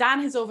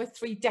 Dan has over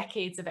 3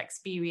 decades of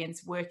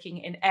experience working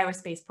in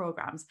aerospace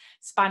programs,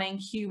 spanning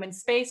human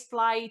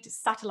spaceflight,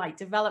 satellite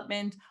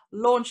development,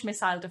 launch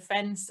missile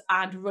defense,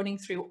 and running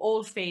through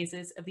all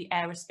phases of the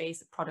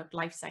aerospace product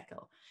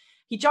lifecycle.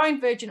 He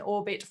joined Virgin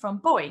Orbit from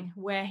Boeing,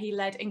 where he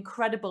led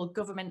incredible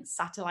government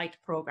satellite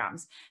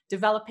programs,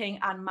 developing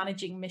and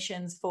managing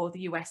missions for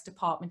the US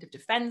Department of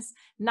Defense,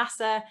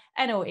 NASA,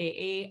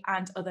 NOAA,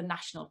 and other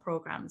national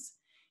programs.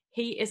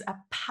 He is a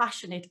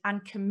passionate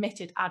and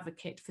committed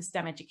advocate for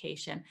STEM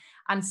education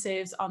and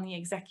serves on the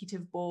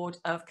executive board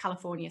of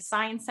California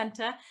Science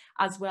Center,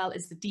 as well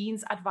as the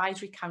Dean's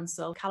Advisory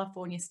Council,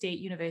 California State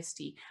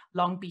University,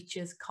 Long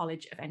Beach's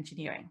College of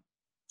Engineering.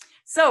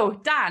 So,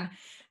 Dan,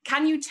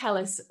 can you tell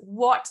us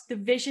what the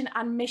vision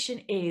and mission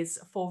is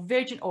for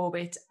Virgin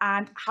Orbit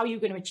and how you're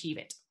going to achieve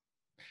it?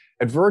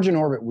 At Virgin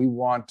Orbit, we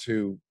want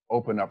to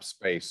open up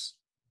space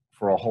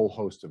for a whole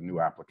host of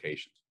new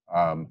applications.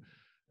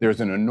 There's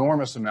an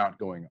enormous amount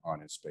going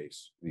on in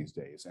space these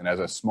days. And as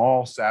a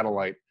small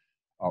satellite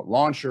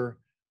launcher,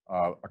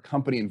 a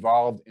company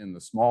involved in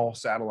the small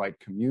satellite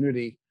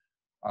community,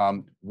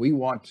 we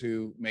want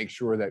to make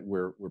sure that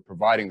we're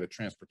providing the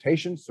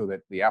transportation so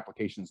that the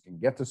applications can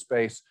get to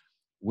space.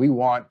 We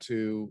want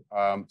to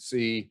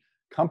see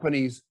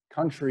companies,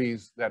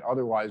 countries that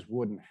otherwise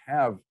wouldn't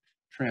have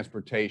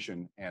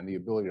transportation and the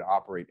ability to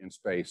operate in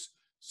space,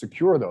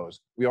 secure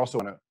those. We also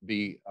want to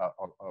be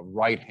a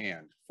right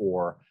hand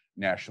for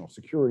national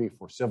security,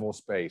 for civil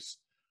space.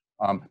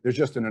 There's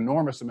just an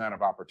enormous amount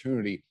of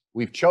opportunity.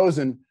 We've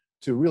chosen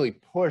to really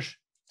push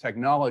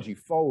technology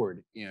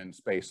forward in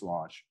space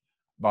launch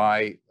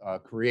by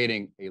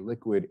creating a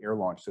liquid air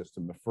launch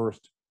system, the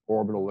first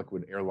orbital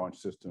liquid air launch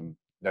system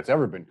that's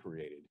ever been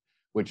created,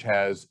 which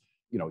has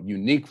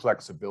unique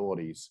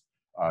flexibilities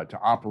to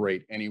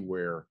operate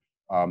anywhere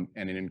and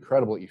an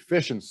incredible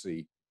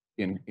efficiency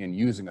in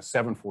using a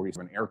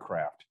 747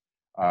 aircraft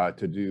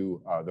to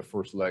do the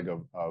first leg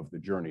of the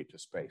journey to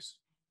space.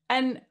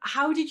 And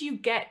how did you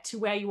get to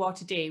where you are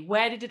today?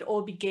 Where did it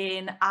all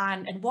begin,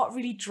 and what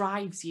really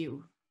drives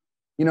you?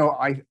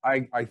 I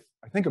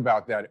think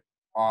about that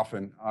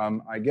often.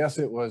 I guess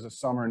it was a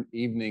summer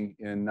evening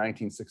in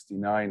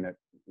 1969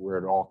 where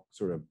it all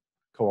sort of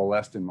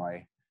coalesced in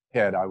my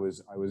head. I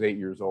was 8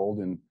 years old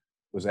and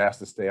was asked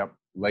to stay up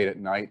late at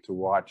night to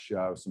watch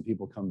some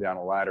people come down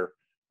a ladder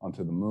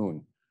onto the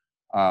moon.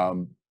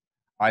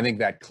 I think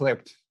that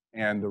clicked,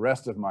 and the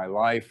rest of my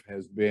life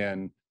has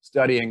been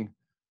studying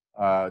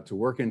to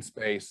work in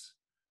space,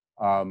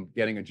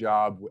 getting a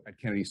job at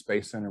Kennedy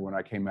Space Center when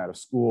I came out of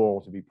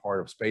school to be part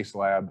of Space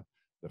Lab,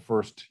 the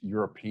first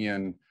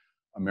European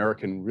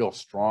American real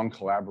strong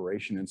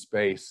collaboration in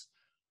space.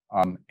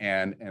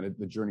 And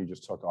the journey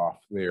just took off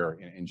there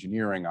in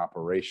engineering,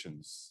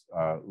 operations,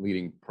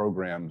 leading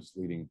programs,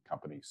 leading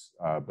companies,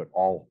 but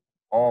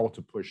all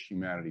to push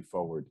humanity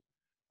forward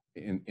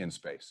in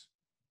space.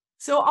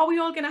 So are we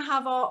all going to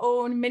have our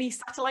own mini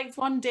satellites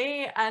one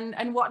day?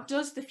 And what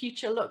does the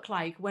future look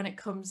like when it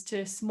comes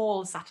to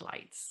small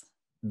satellites?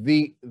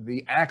 The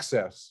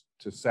access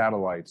to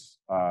satellites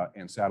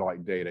and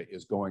satellite data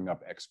is going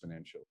up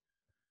exponentially.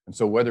 And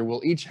so whether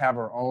we'll each have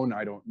our own,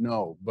 I don't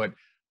know. But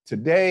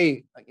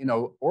today,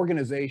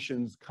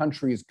 organizations,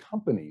 countries,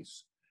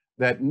 companies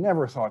that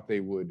never thought they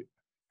would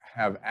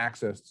have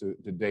access to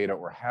data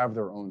or have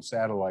their own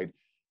satellite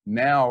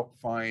now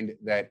find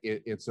that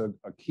it's a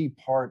key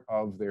part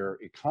of their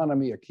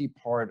economy, a key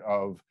part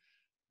of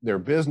their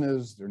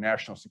business, their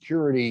national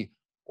security,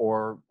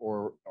 or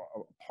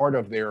part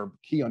of their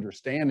key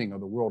understanding of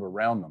the world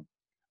around them.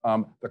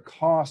 The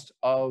cost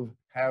of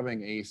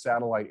having a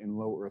satellite in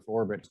low Earth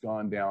orbit has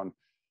gone down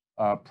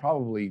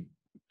probably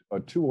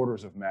 2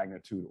 orders of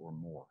magnitude or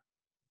more.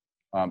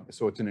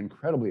 So it's an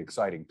incredibly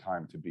exciting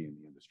time to be in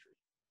the industry.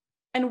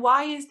 And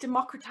why is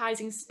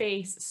democratizing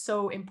space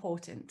so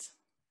important?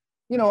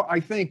 I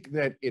think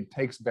that it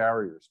takes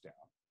barriers down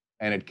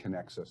and it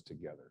connects us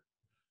together.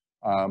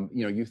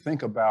 You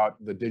think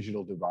about the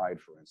digital divide,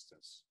 for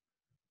instance.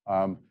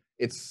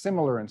 It's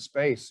similar in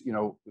space,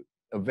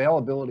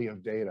 availability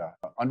of data,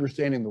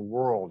 understanding the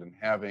world and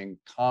having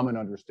common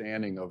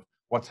understanding of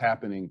what's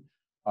happening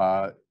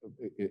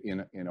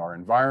in our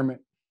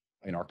environment,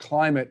 in our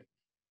climate,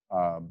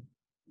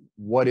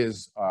 what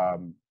is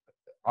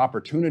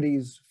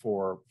opportunities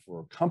for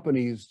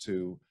companies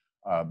to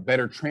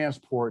better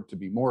transport, to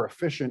be more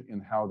efficient in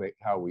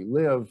how we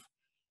live.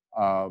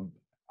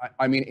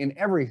 I mean, in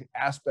every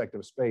aspect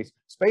of space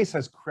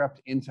has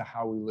crept into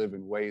how we live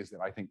in ways that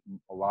I think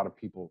a lot of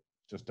people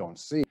just don't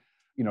see.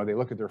 They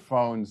look at their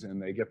phones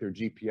and they get their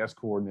GPS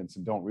coordinates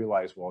and don't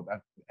realize, well,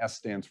 that S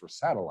stands for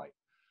satellite.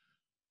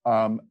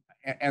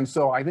 And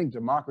so I think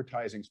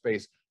democratizing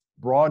space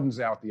broadens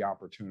out the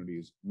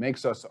opportunities,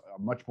 makes us a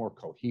much more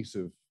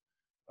cohesive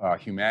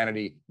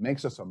humanity,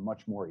 makes us a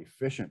much more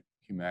efficient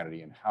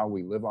humanity in how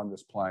we live on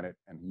this planet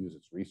and use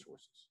its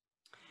resources.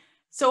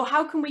 So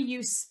how can we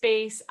use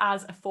space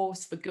as a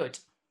force for good?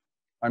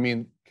 I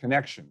mean,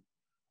 connection,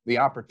 the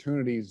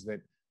opportunities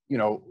that,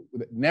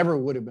 that never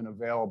would have been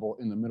available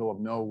in the middle of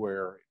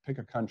nowhere. Pick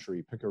a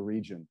country, pick a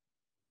region.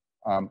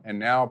 And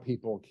now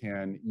people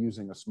can,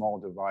 using a small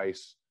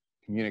device,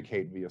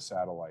 communicate via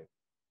satellite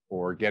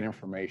or get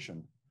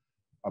information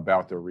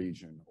about their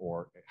region,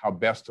 or how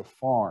best to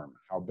farm,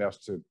 how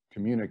best to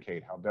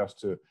communicate, how best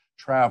to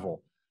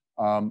travel.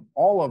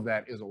 All of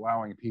that is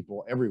allowing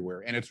people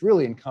everywhere. And it's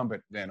really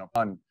incumbent then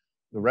upon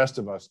the rest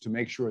of us to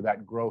make sure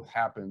that growth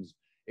happens.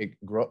 It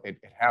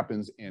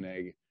happens in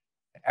a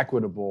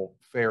equitable,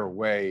 fair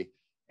way.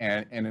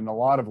 And in a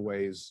lot of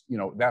ways, you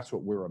know, that's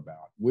what we're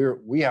about. We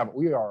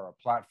are a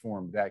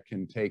platform that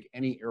can take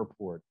any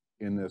airport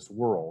in this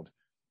world,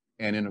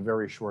 and in a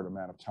very short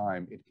amount of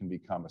time, it can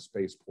become a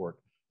spaceport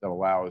that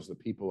allows the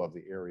people of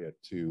the area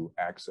to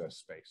access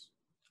space.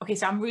 Okay,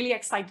 so I'm really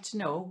excited to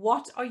know,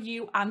 what are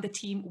you and the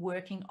team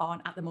working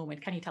on at the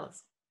moment? Can you tell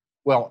us?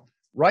 Well,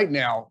 right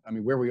now, I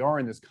mean, where we are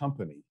in this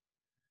company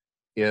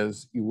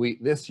is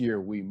this year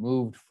we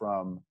moved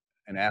from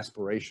an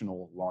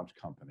aspirational launch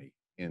company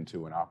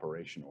into an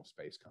operational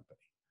space company.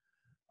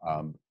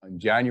 On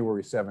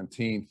January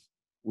 17th,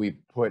 we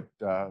put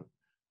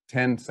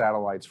 10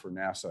 satellites for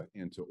NASA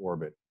into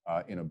orbit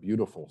in a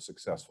beautiful,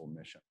 successful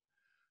mission.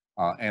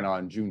 And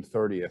on June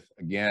 30th,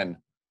 again,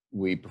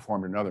 we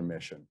performed another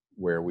mission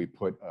where we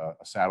put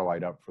a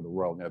satellite up for the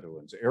Royal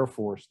Netherlands Air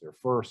Force, their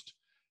first,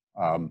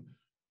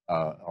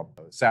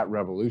 Sat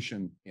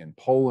Revolution in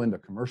Poland, a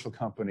commercial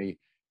company,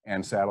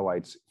 and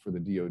satellites for the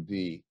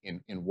DoD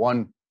in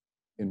one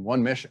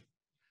mission.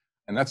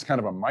 And that's kind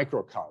of a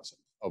microcosm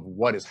of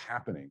what is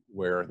happening,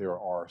 where there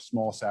are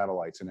small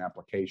satellites and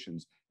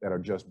applications that are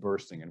just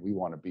bursting, and we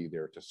want to be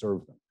there to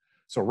serve them.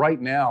 So right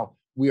now,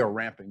 we are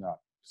ramping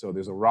up. So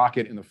there's a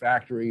rocket in the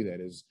factory that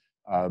is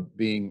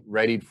being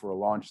readied for a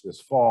launch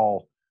this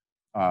fall.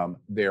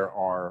 There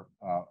are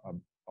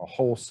a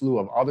whole slew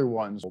of other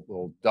ones.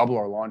 We'll double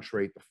our launch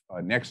rate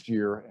next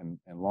year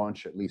and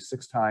launch at least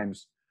 6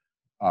 times.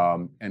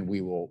 And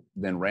we will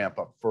then ramp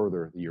up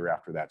further the year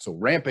after that. So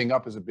ramping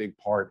up is a big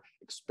part,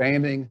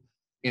 expanding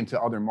into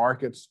other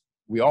markets.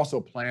 We also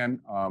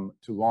plan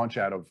to launch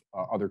out of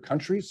other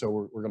countries. So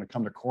we're going to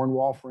come to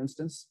Cornwall, for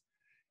instance,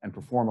 and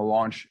perform a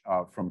launch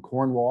from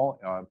Cornwall.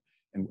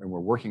 And we're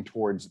working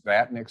towards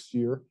that next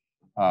year.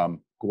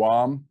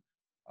 Guam,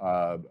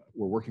 we're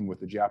working with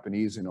the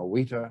Japanese in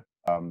Oita,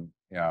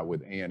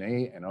 with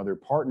ANA and other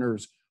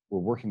partners. We're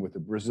working with the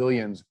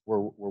Brazilians. We're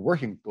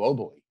working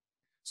globally.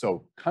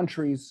 So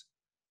countries,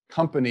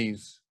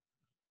 companies,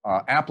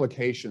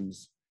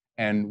 applications,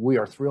 and we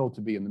are thrilled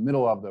to be in the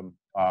middle of them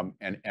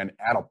and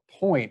at a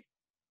point,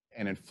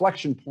 an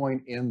inflection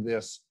point in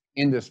this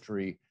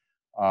industry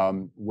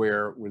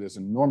where there's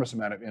an enormous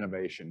amount of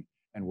innovation,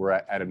 and we're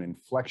at an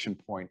inflection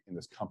point in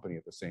this company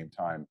at the same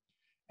time,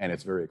 and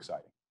it's very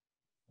exciting.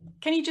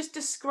 Can you just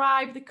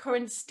describe the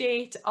current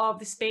state of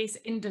the space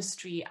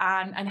industry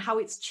and how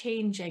it's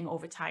changing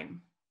over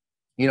time?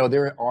 You know,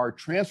 there are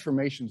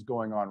transformations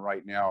going on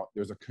right now.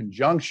 There's a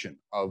conjunction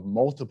of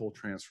multiple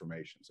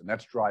transformations, and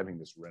that's driving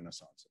this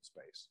renaissance in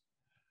space.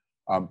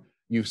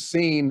 You've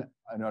seen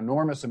an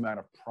enormous amount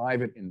of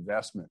private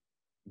investment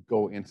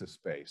go into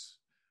space,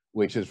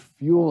 which is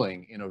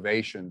fueling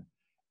innovation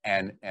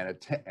and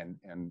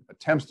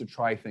attempts to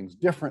try things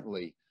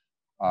differently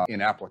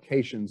in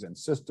applications and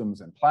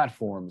systems and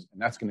platforms,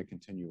 and that's going to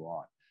continue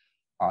on.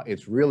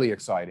 It's really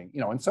exciting,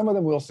 you know, and some of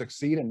them will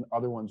succeed and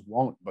other ones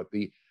won't, but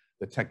the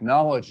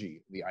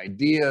technology, the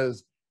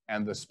ideas,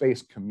 and the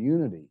space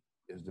community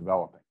is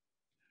developing.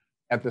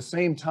 At the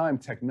same time,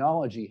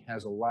 technology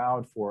has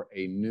allowed for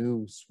a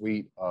new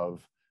suite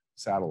of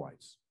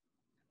satellites.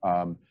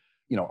 You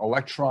know,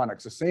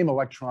 electronics, the same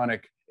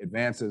electronic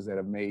advances that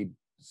have made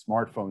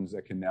smartphones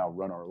that can now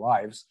run our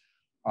lives,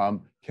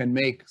 can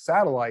make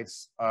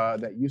satellites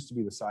that used to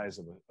be the size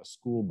of a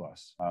school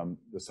bus,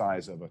 the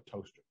size of a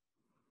toaster,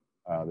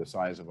 the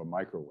size of a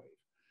microwave.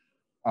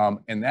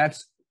 And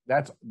that's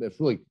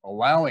really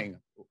allowing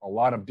a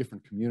lot of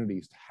different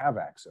communities to have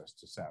access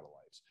to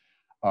satellites.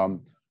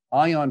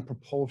 Ion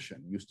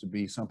propulsion used to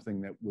be something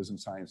that was in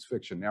science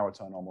fiction. Now it's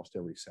on almost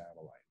every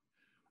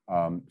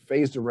satellite.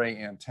 Phased array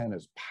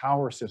antennas,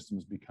 power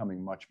systems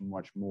becoming much,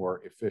 much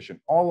more efficient.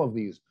 All of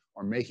these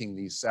are making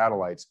these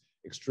satellites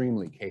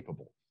extremely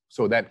capable,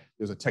 so that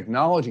there's a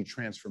technology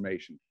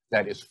transformation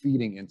that is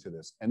feeding into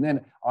this. And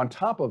then on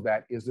top of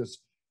that is this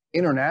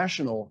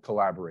international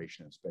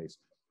collaboration in space.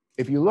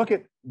 If you look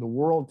at the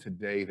world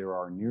today, there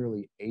are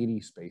nearly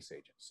 80 space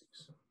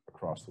agencies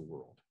across the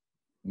world,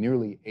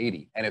 nearly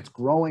 80, and it's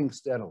growing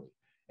steadily.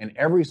 And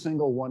every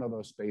single one of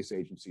those space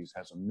agencies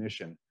has a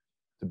mission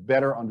to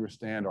better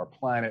understand our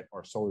planet,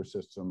 our solar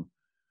system,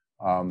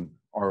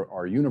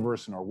 our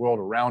universe and our world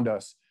around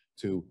us,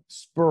 to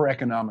spur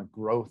economic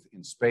growth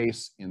in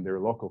space in their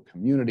local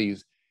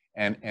communities,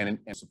 and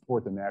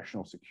support the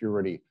national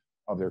security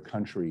of their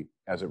country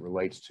as it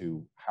relates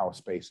to how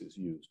space is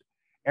used.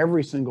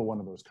 Every single one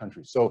of those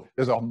countries. So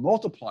there's a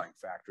multiplying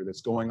factor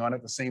that's going on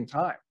at the same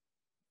time.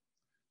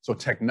 So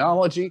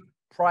technology,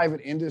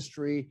 private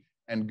industry,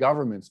 and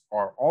governments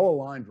are all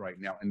aligned right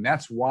now, and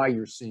that's why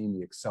you're seeing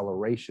the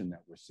acceleration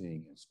that we're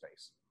seeing in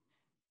space.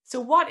 So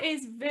what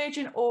is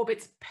Virgin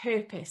Orbit's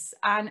purpose,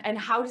 and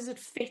how does it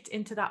fit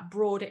into that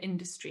broader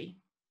industry?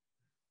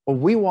 Well,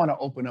 we want to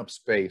open up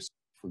space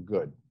for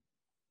good.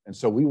 And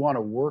so we want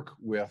to work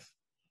with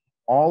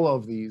all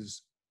of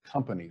these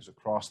companies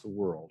across the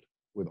world,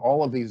 with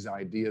all of these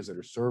ideas that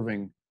are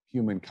serving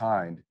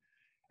humankind,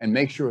 and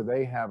make sure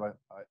they have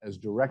as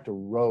direct a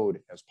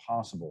road as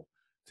possible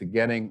to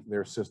getting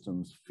their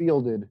systems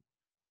fielded,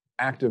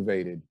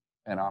 activated,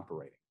 and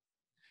operating.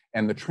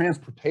 And the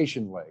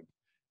transportation leg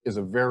is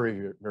a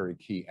very, very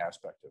key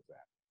aspect of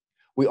that.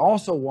 We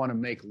also want to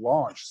make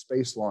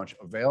space launch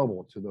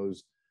available to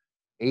those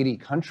 80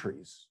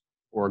 countries,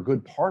 or a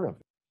good part of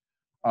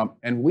it.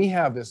 And we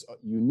have this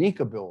unique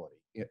ability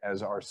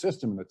as our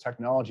system and the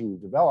technology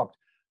we've developed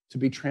to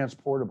be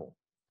transportable,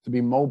 to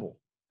be mobile.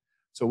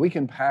 So we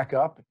can pack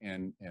up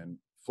and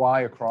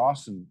fly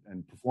across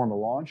and perform a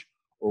launch,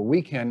 or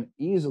we can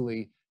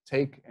easily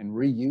take and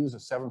reuse a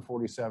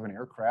 747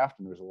 aircraft,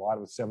 and there's a lot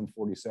of the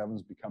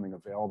 747s becoming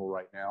available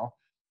right now.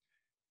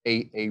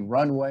 A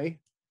runway,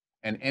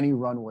 and any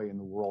runway in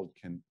the world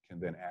can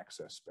then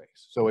access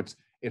space. So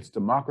it's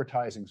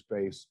democratizing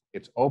space,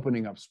 it's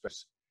opening up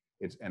space,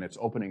 it's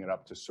opening it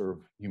up to serve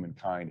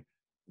humankind.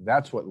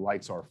 That's what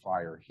lights our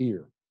fire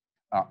here.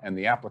 And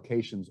the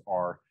applications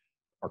are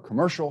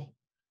commercial.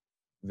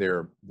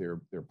 They're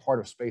part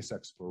of space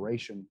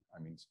exploration. I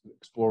mean,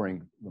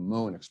 exploring the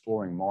moon,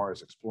 exploring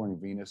Mars, exploring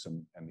Venus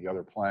and the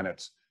other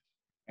planets.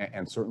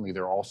 And certainly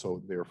they're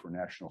also there for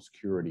national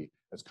security,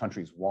 as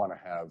countries want to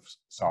have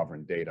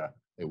sovereign data.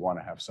 They want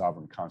to have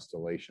sovereign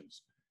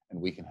constellations, and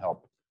we can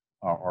help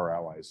our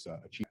allies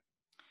achieve.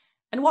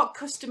 And what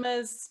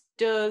customers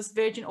does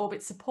Virgin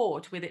Orbit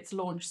support with its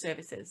launch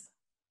services?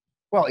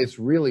 Well, it's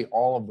really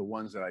all of the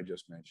ones that I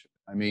just mentioned.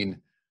 I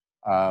mean,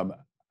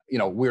 you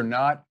know, we're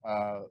not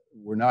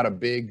a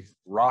big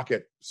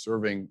rocket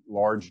serving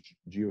large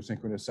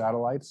geosynchronous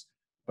satellites,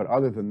 but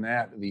other than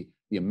that,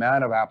 the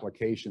amount of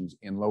applications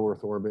in low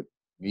Earth orbit,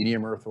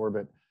 medium Earth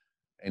orbit,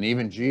 and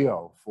even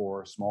geo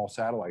for small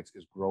satellites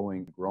is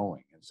growing.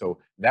 And so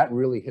that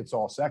really hits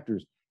all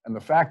sectors. And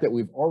the fact that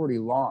we've already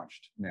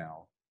launched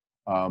now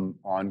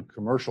on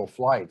commercial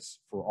flights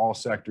for all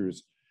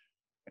sectors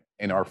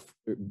in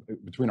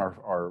between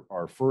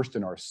our first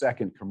and our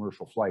second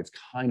commercial flights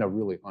kind of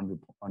really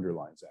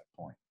underlines that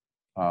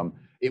point.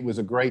 It was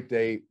a great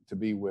day to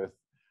be with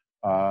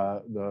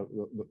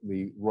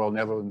the Royal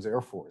Netherlands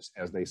Air Force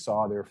as they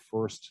saw their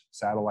first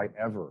satellite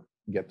ever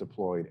get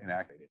deployed and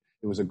activated.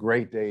 It was a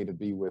great day to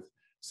be with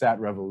Sat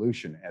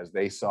Revolution as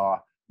they saw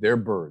their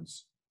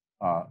birds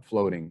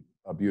floating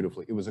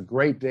beautifully. It was a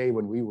great day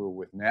when we were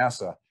with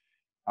NASA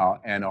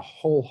and a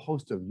whole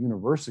host of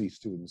university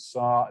students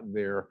saw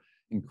their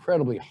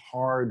incredibly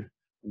hard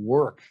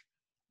work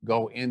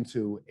go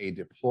into a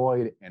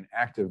deployed and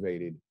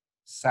activated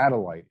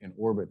satellite in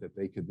orbit that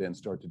they could then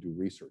start to do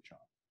research on.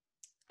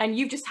 And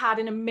you've just had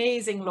an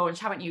amazing launch,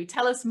 haven't you?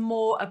 Tell us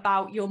more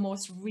about your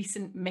most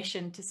recent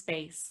mission to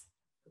space.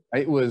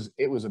 It was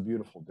a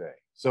beautiful day.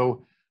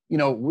 So, you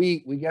know, we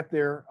get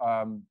there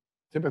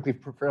typically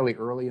fairly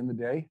early in the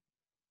day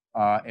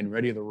and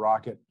ready the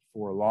rocket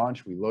for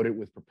launch. We load it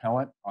with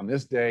propellant. On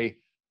this day,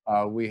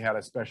 we had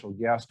a special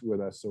guest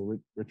with us. So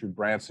Richard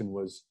Branson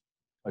was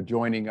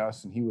joining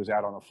us, and he was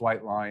out on the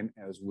flight line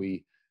as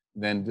we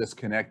then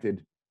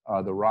disconnected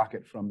the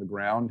rocket from the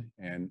ground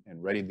and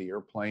readied the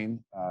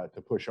airplane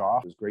to push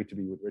off. It was great to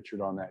be with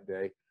Richard on that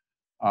day.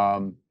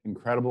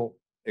 Incredible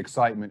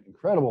excitement,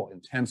 incredible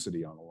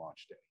intensity on the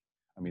launch day.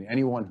 I mean,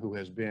 anyone who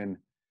has been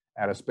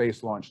at a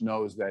space launch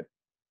knows that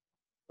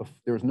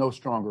there's no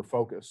stronger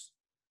focus.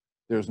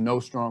 There's no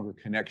stronger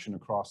connection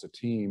across a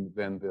team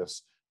than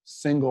this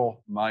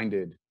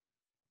single-minded,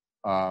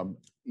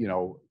 you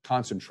know,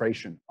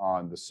 concentration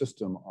on the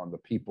system, on the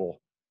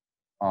people,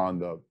 on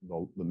the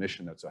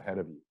mission that's ahead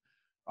of you.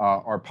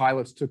 Our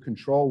pilots took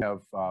control.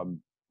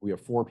 We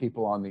have 4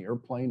 people on the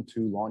airplane,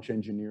 2 launch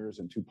engineers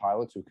and 2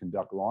 pilots who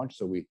conduct launch.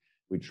 So we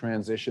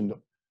transitioned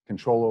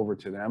control over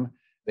to them.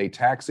 They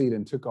taxied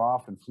and took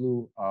off and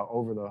flew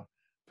over the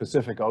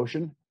Pacific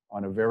Ocean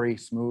on a very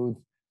smooth,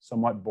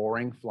 somewhat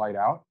boring flight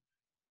out.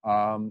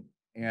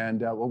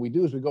 And what we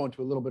do is we go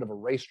into a little bit of a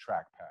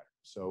racetrack pattern.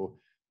 So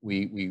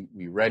we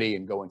ready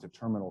and go into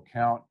terminal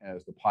count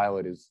as the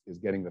pilot is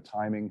getting the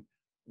timing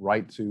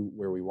right to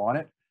where we want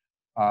it.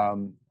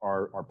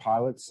 Our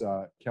pilots,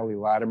 Kelly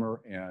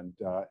Latimer and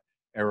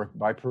Eric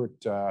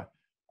Beipert,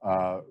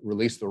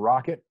 released the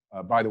rocket.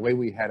 By the way,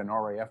 we had an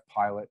RAF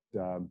pilot,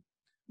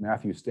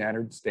 Matthew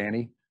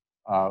Stanny,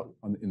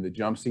 in the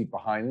jump seat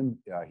behind him.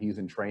 He's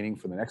in training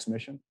for the next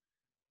mission.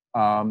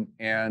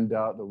 And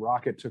the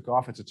rocket took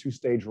off. It's a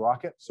 2-stage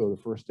rocket. So the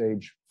first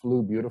stage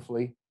flew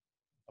beautifully.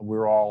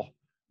 We're all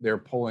there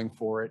pulling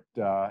for it,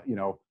 you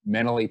know,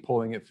 mentally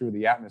pulling it through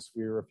the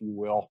atmosphere, if you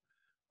will,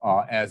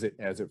 as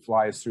it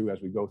flies through,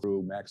 as we go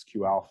through max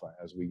Q alpha,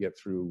 as we get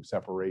through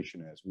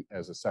separation,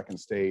 as the second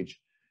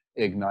stage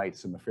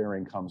ignites and the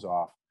fairing comes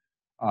off.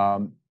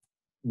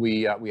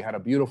 We had a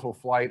beautiful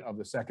flight of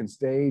the second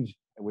stage,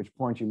 at which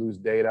point you lose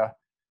data.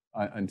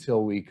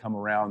 until we come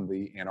around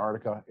the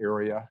Antarctica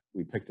area.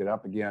 We picked it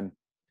up again,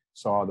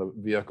 saw the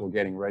vehicle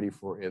getting ready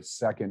for its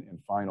second and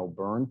final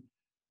burn,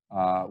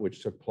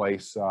 which took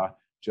place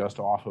just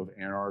off of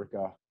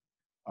Antarctica.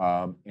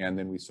 And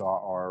then we saw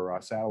our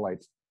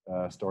satellites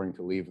starting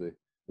to leave the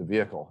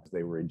vehicle as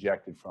they were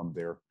ejected from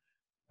their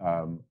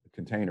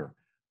container.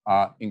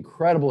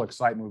 Incredible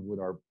excitement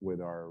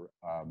with our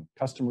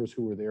customers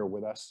who were there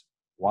with us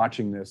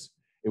watching this.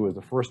 It was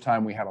the first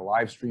time we had a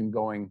live stream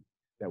going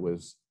that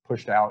was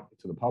pushed out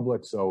to the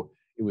public. So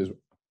it was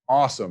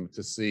awesome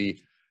to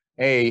see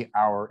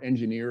our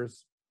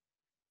engineers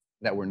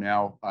that were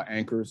now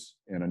anchors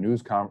in a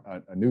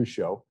news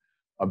show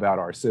about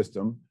our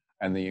system,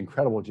 and the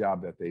incredible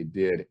job that they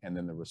did, and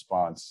then the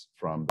response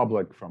from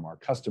public, from our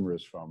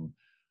customers, from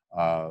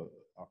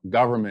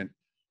government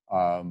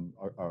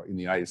in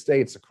the United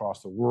States,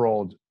 across the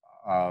world,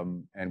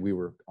 and we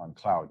were on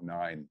cloud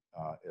 9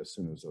 as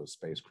soon as those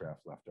spacecraft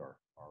left our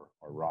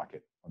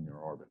rocket on their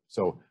orbit.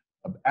 So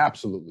an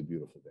absolutely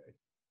beautiful day.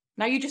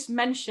 Now, you just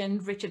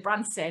mentioned Richard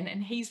Branson,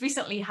 and he's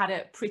recently had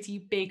a pretty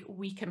big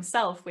week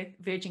himself with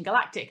Virgin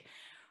Galactic.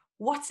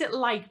 What's it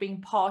like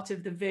being part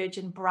of the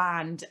Virgin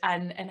brand,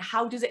 and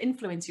how does it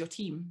influence your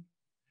team?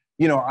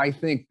 You know, I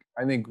think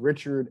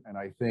Richard and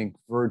I think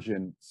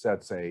Virgin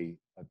sets a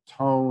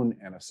tone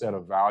and a set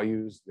of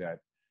values that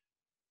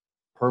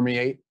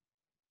permeate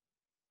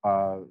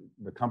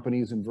the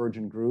companies in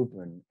Virgin Group,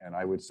 and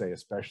I would say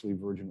especially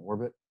Virgin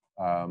Orbit,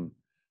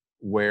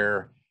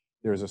 where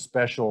there's a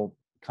special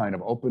kind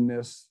of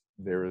openness,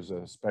 there is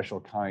a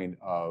special kind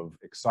of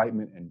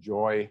excitement and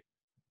joy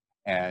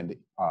and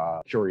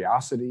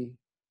curiosity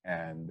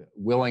and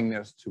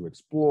willingness to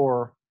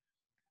explore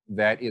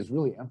that is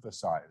really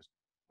emphasized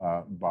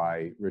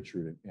by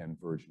Richard and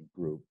Virgin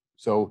Group.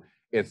 So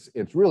it's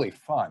really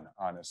fun,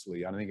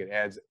 honestly. I think it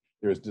adds,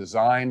 there's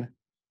design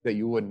that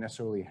you wouldn't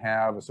necessarily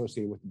have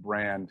associated with the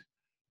brand.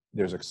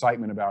 There's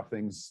excitement about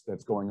things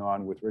that's going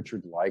on with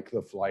Richard, like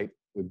the flight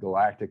with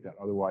Galactic that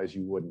otherwise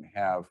you wouldn't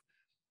have.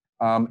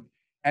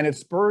 And it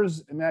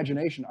spurs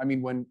imagination. I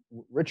mean, when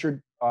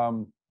Richard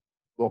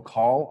will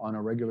call on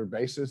a regular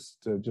basis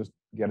to just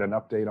get an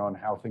update on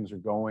how things are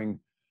going,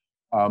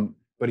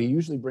 but he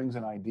usually brings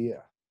an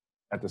idea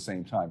at the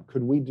same time.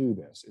 Could we do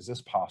this? Is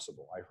this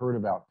possible? I heard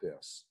about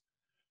this.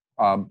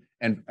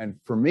 And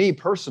for me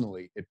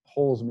personally, it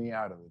pulls me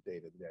out of the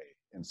day-to-day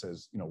and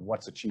says, you know,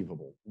 what's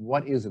achievable?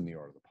 What is in the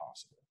art of the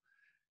possible?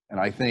 And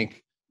I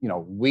think, you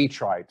know, I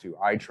try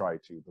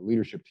to, the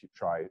leadership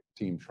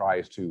team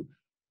tries to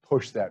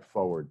push that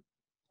forward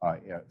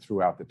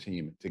throughout the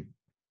team to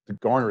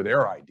garner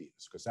their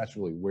ideas, because that's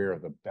really where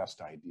the best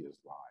ideas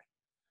lie.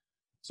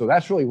 So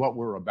that's really what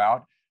we're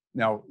about.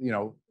 Now, you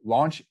know,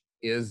 launch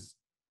is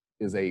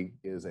a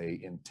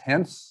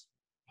intense,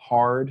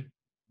 hard,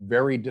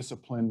 very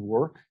disciplined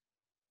work,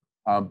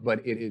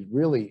 but it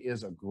really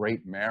is a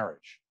great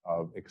marriage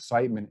of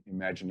excitement,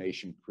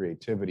 imagination,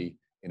 creativity,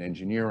 and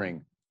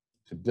engineering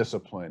to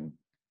discipline,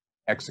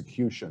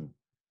 execution,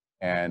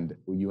 and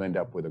you end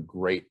up with a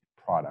great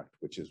product,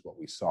 which is what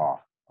we saw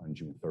on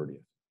June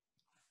 30th.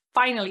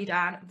 Finally,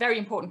 Dan, very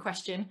important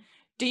question.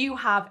 Do you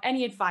have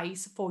any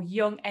advice for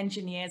young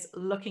engineers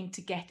looking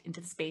to get into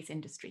the space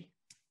industry?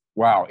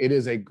 Wow, it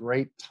is a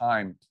great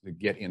time to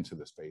get into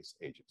the space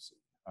agency.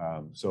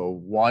 So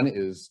one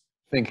is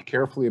think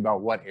carefully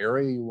about what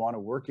area you want to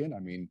work in. I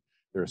mean,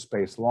 there's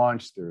space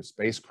launch, there's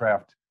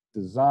spacecraft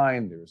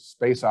design, there's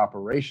space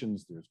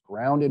operations, there's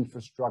ground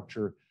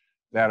infrastructure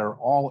that are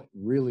all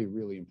really,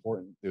 really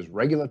important. There's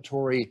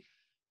regulatory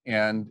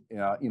and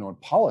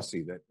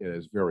policy that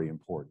is very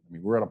important. I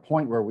mean, we're at a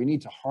point where we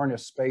need to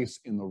harness space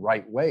in the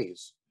right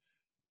ways.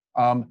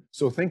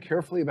 So think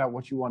carefully about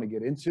what you want to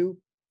get into.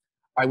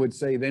 I would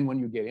say then when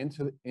you get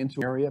into an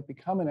area,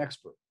 become an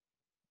expert.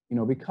 You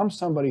know, become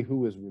somebody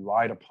who is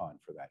relied upon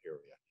for that area.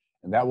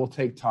 And that will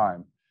take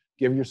time.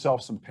 Give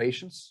yourself some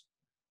patience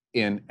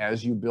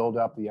as you build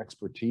up the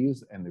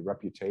expertise and the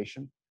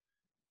reputation.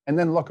 And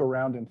then look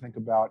around and think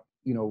about,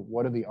 you know,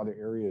 what are the other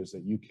areas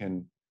that you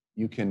can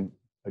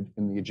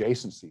in the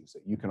adjacencies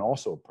that you can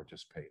also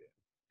participate in,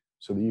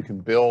 so that you can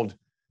build,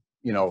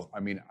 you know, I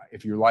mean,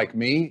 if you're like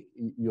me,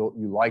 you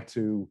like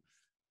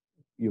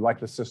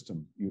the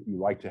system, you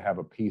like to have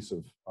a piece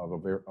of a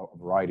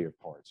variety of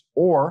parts.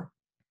 Or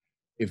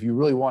if you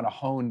really want to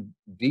hone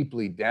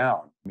deeply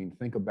down, I mean,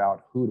 think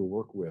about who to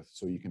work with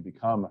so you can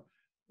become,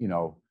 you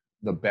know,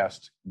 the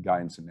best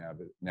guidance and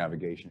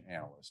navigation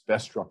analyst,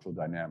 best structural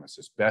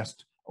dynamicist,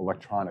 best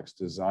electronics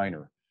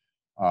designer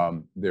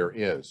there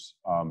is.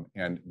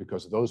 And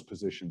because those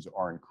positions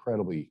are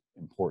incredibly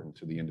important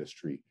to the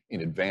industry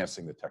in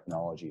advancing the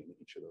technology in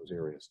each of those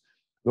areas.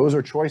 Those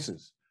are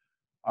choices.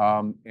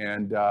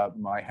 And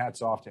my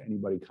hat's off to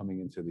anybody coming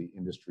into the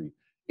industry.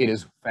 It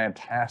is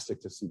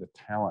fantastic to see the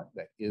talent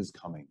that is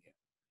coming in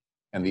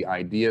and the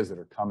ideas that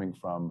are coming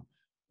from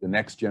the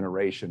next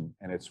generation.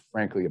 And it's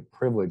frankly a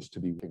privilege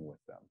to be working with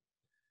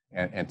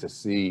them and to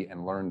see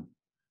and learn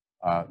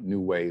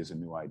new ways and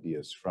new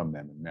ideas from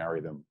them and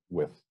marry them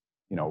with,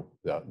 you know,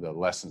 the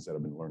lessons that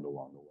have been learned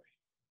along the way.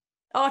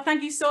 Oh,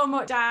 thank you so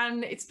much,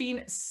 Dan. It's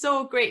been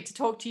so great to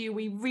talk to you.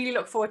 We really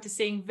look forward to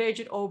seeing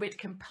Virgin Orbit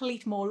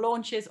complete more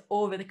launches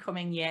over the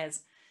coming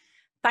years.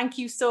 Thank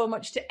you so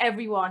much to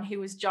everyone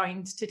who has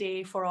joined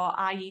today for our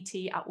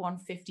IET at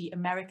 150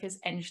 America's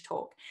Eng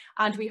Talk.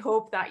 And we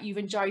hope that you've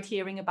enjoyed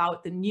hearing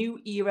about the new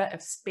era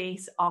of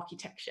space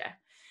architecture.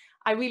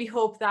 I really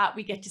hope that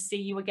we get to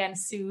see you again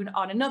soon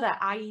on another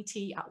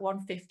IET at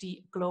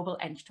 150 Global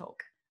Eng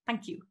Talk.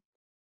 Thank you.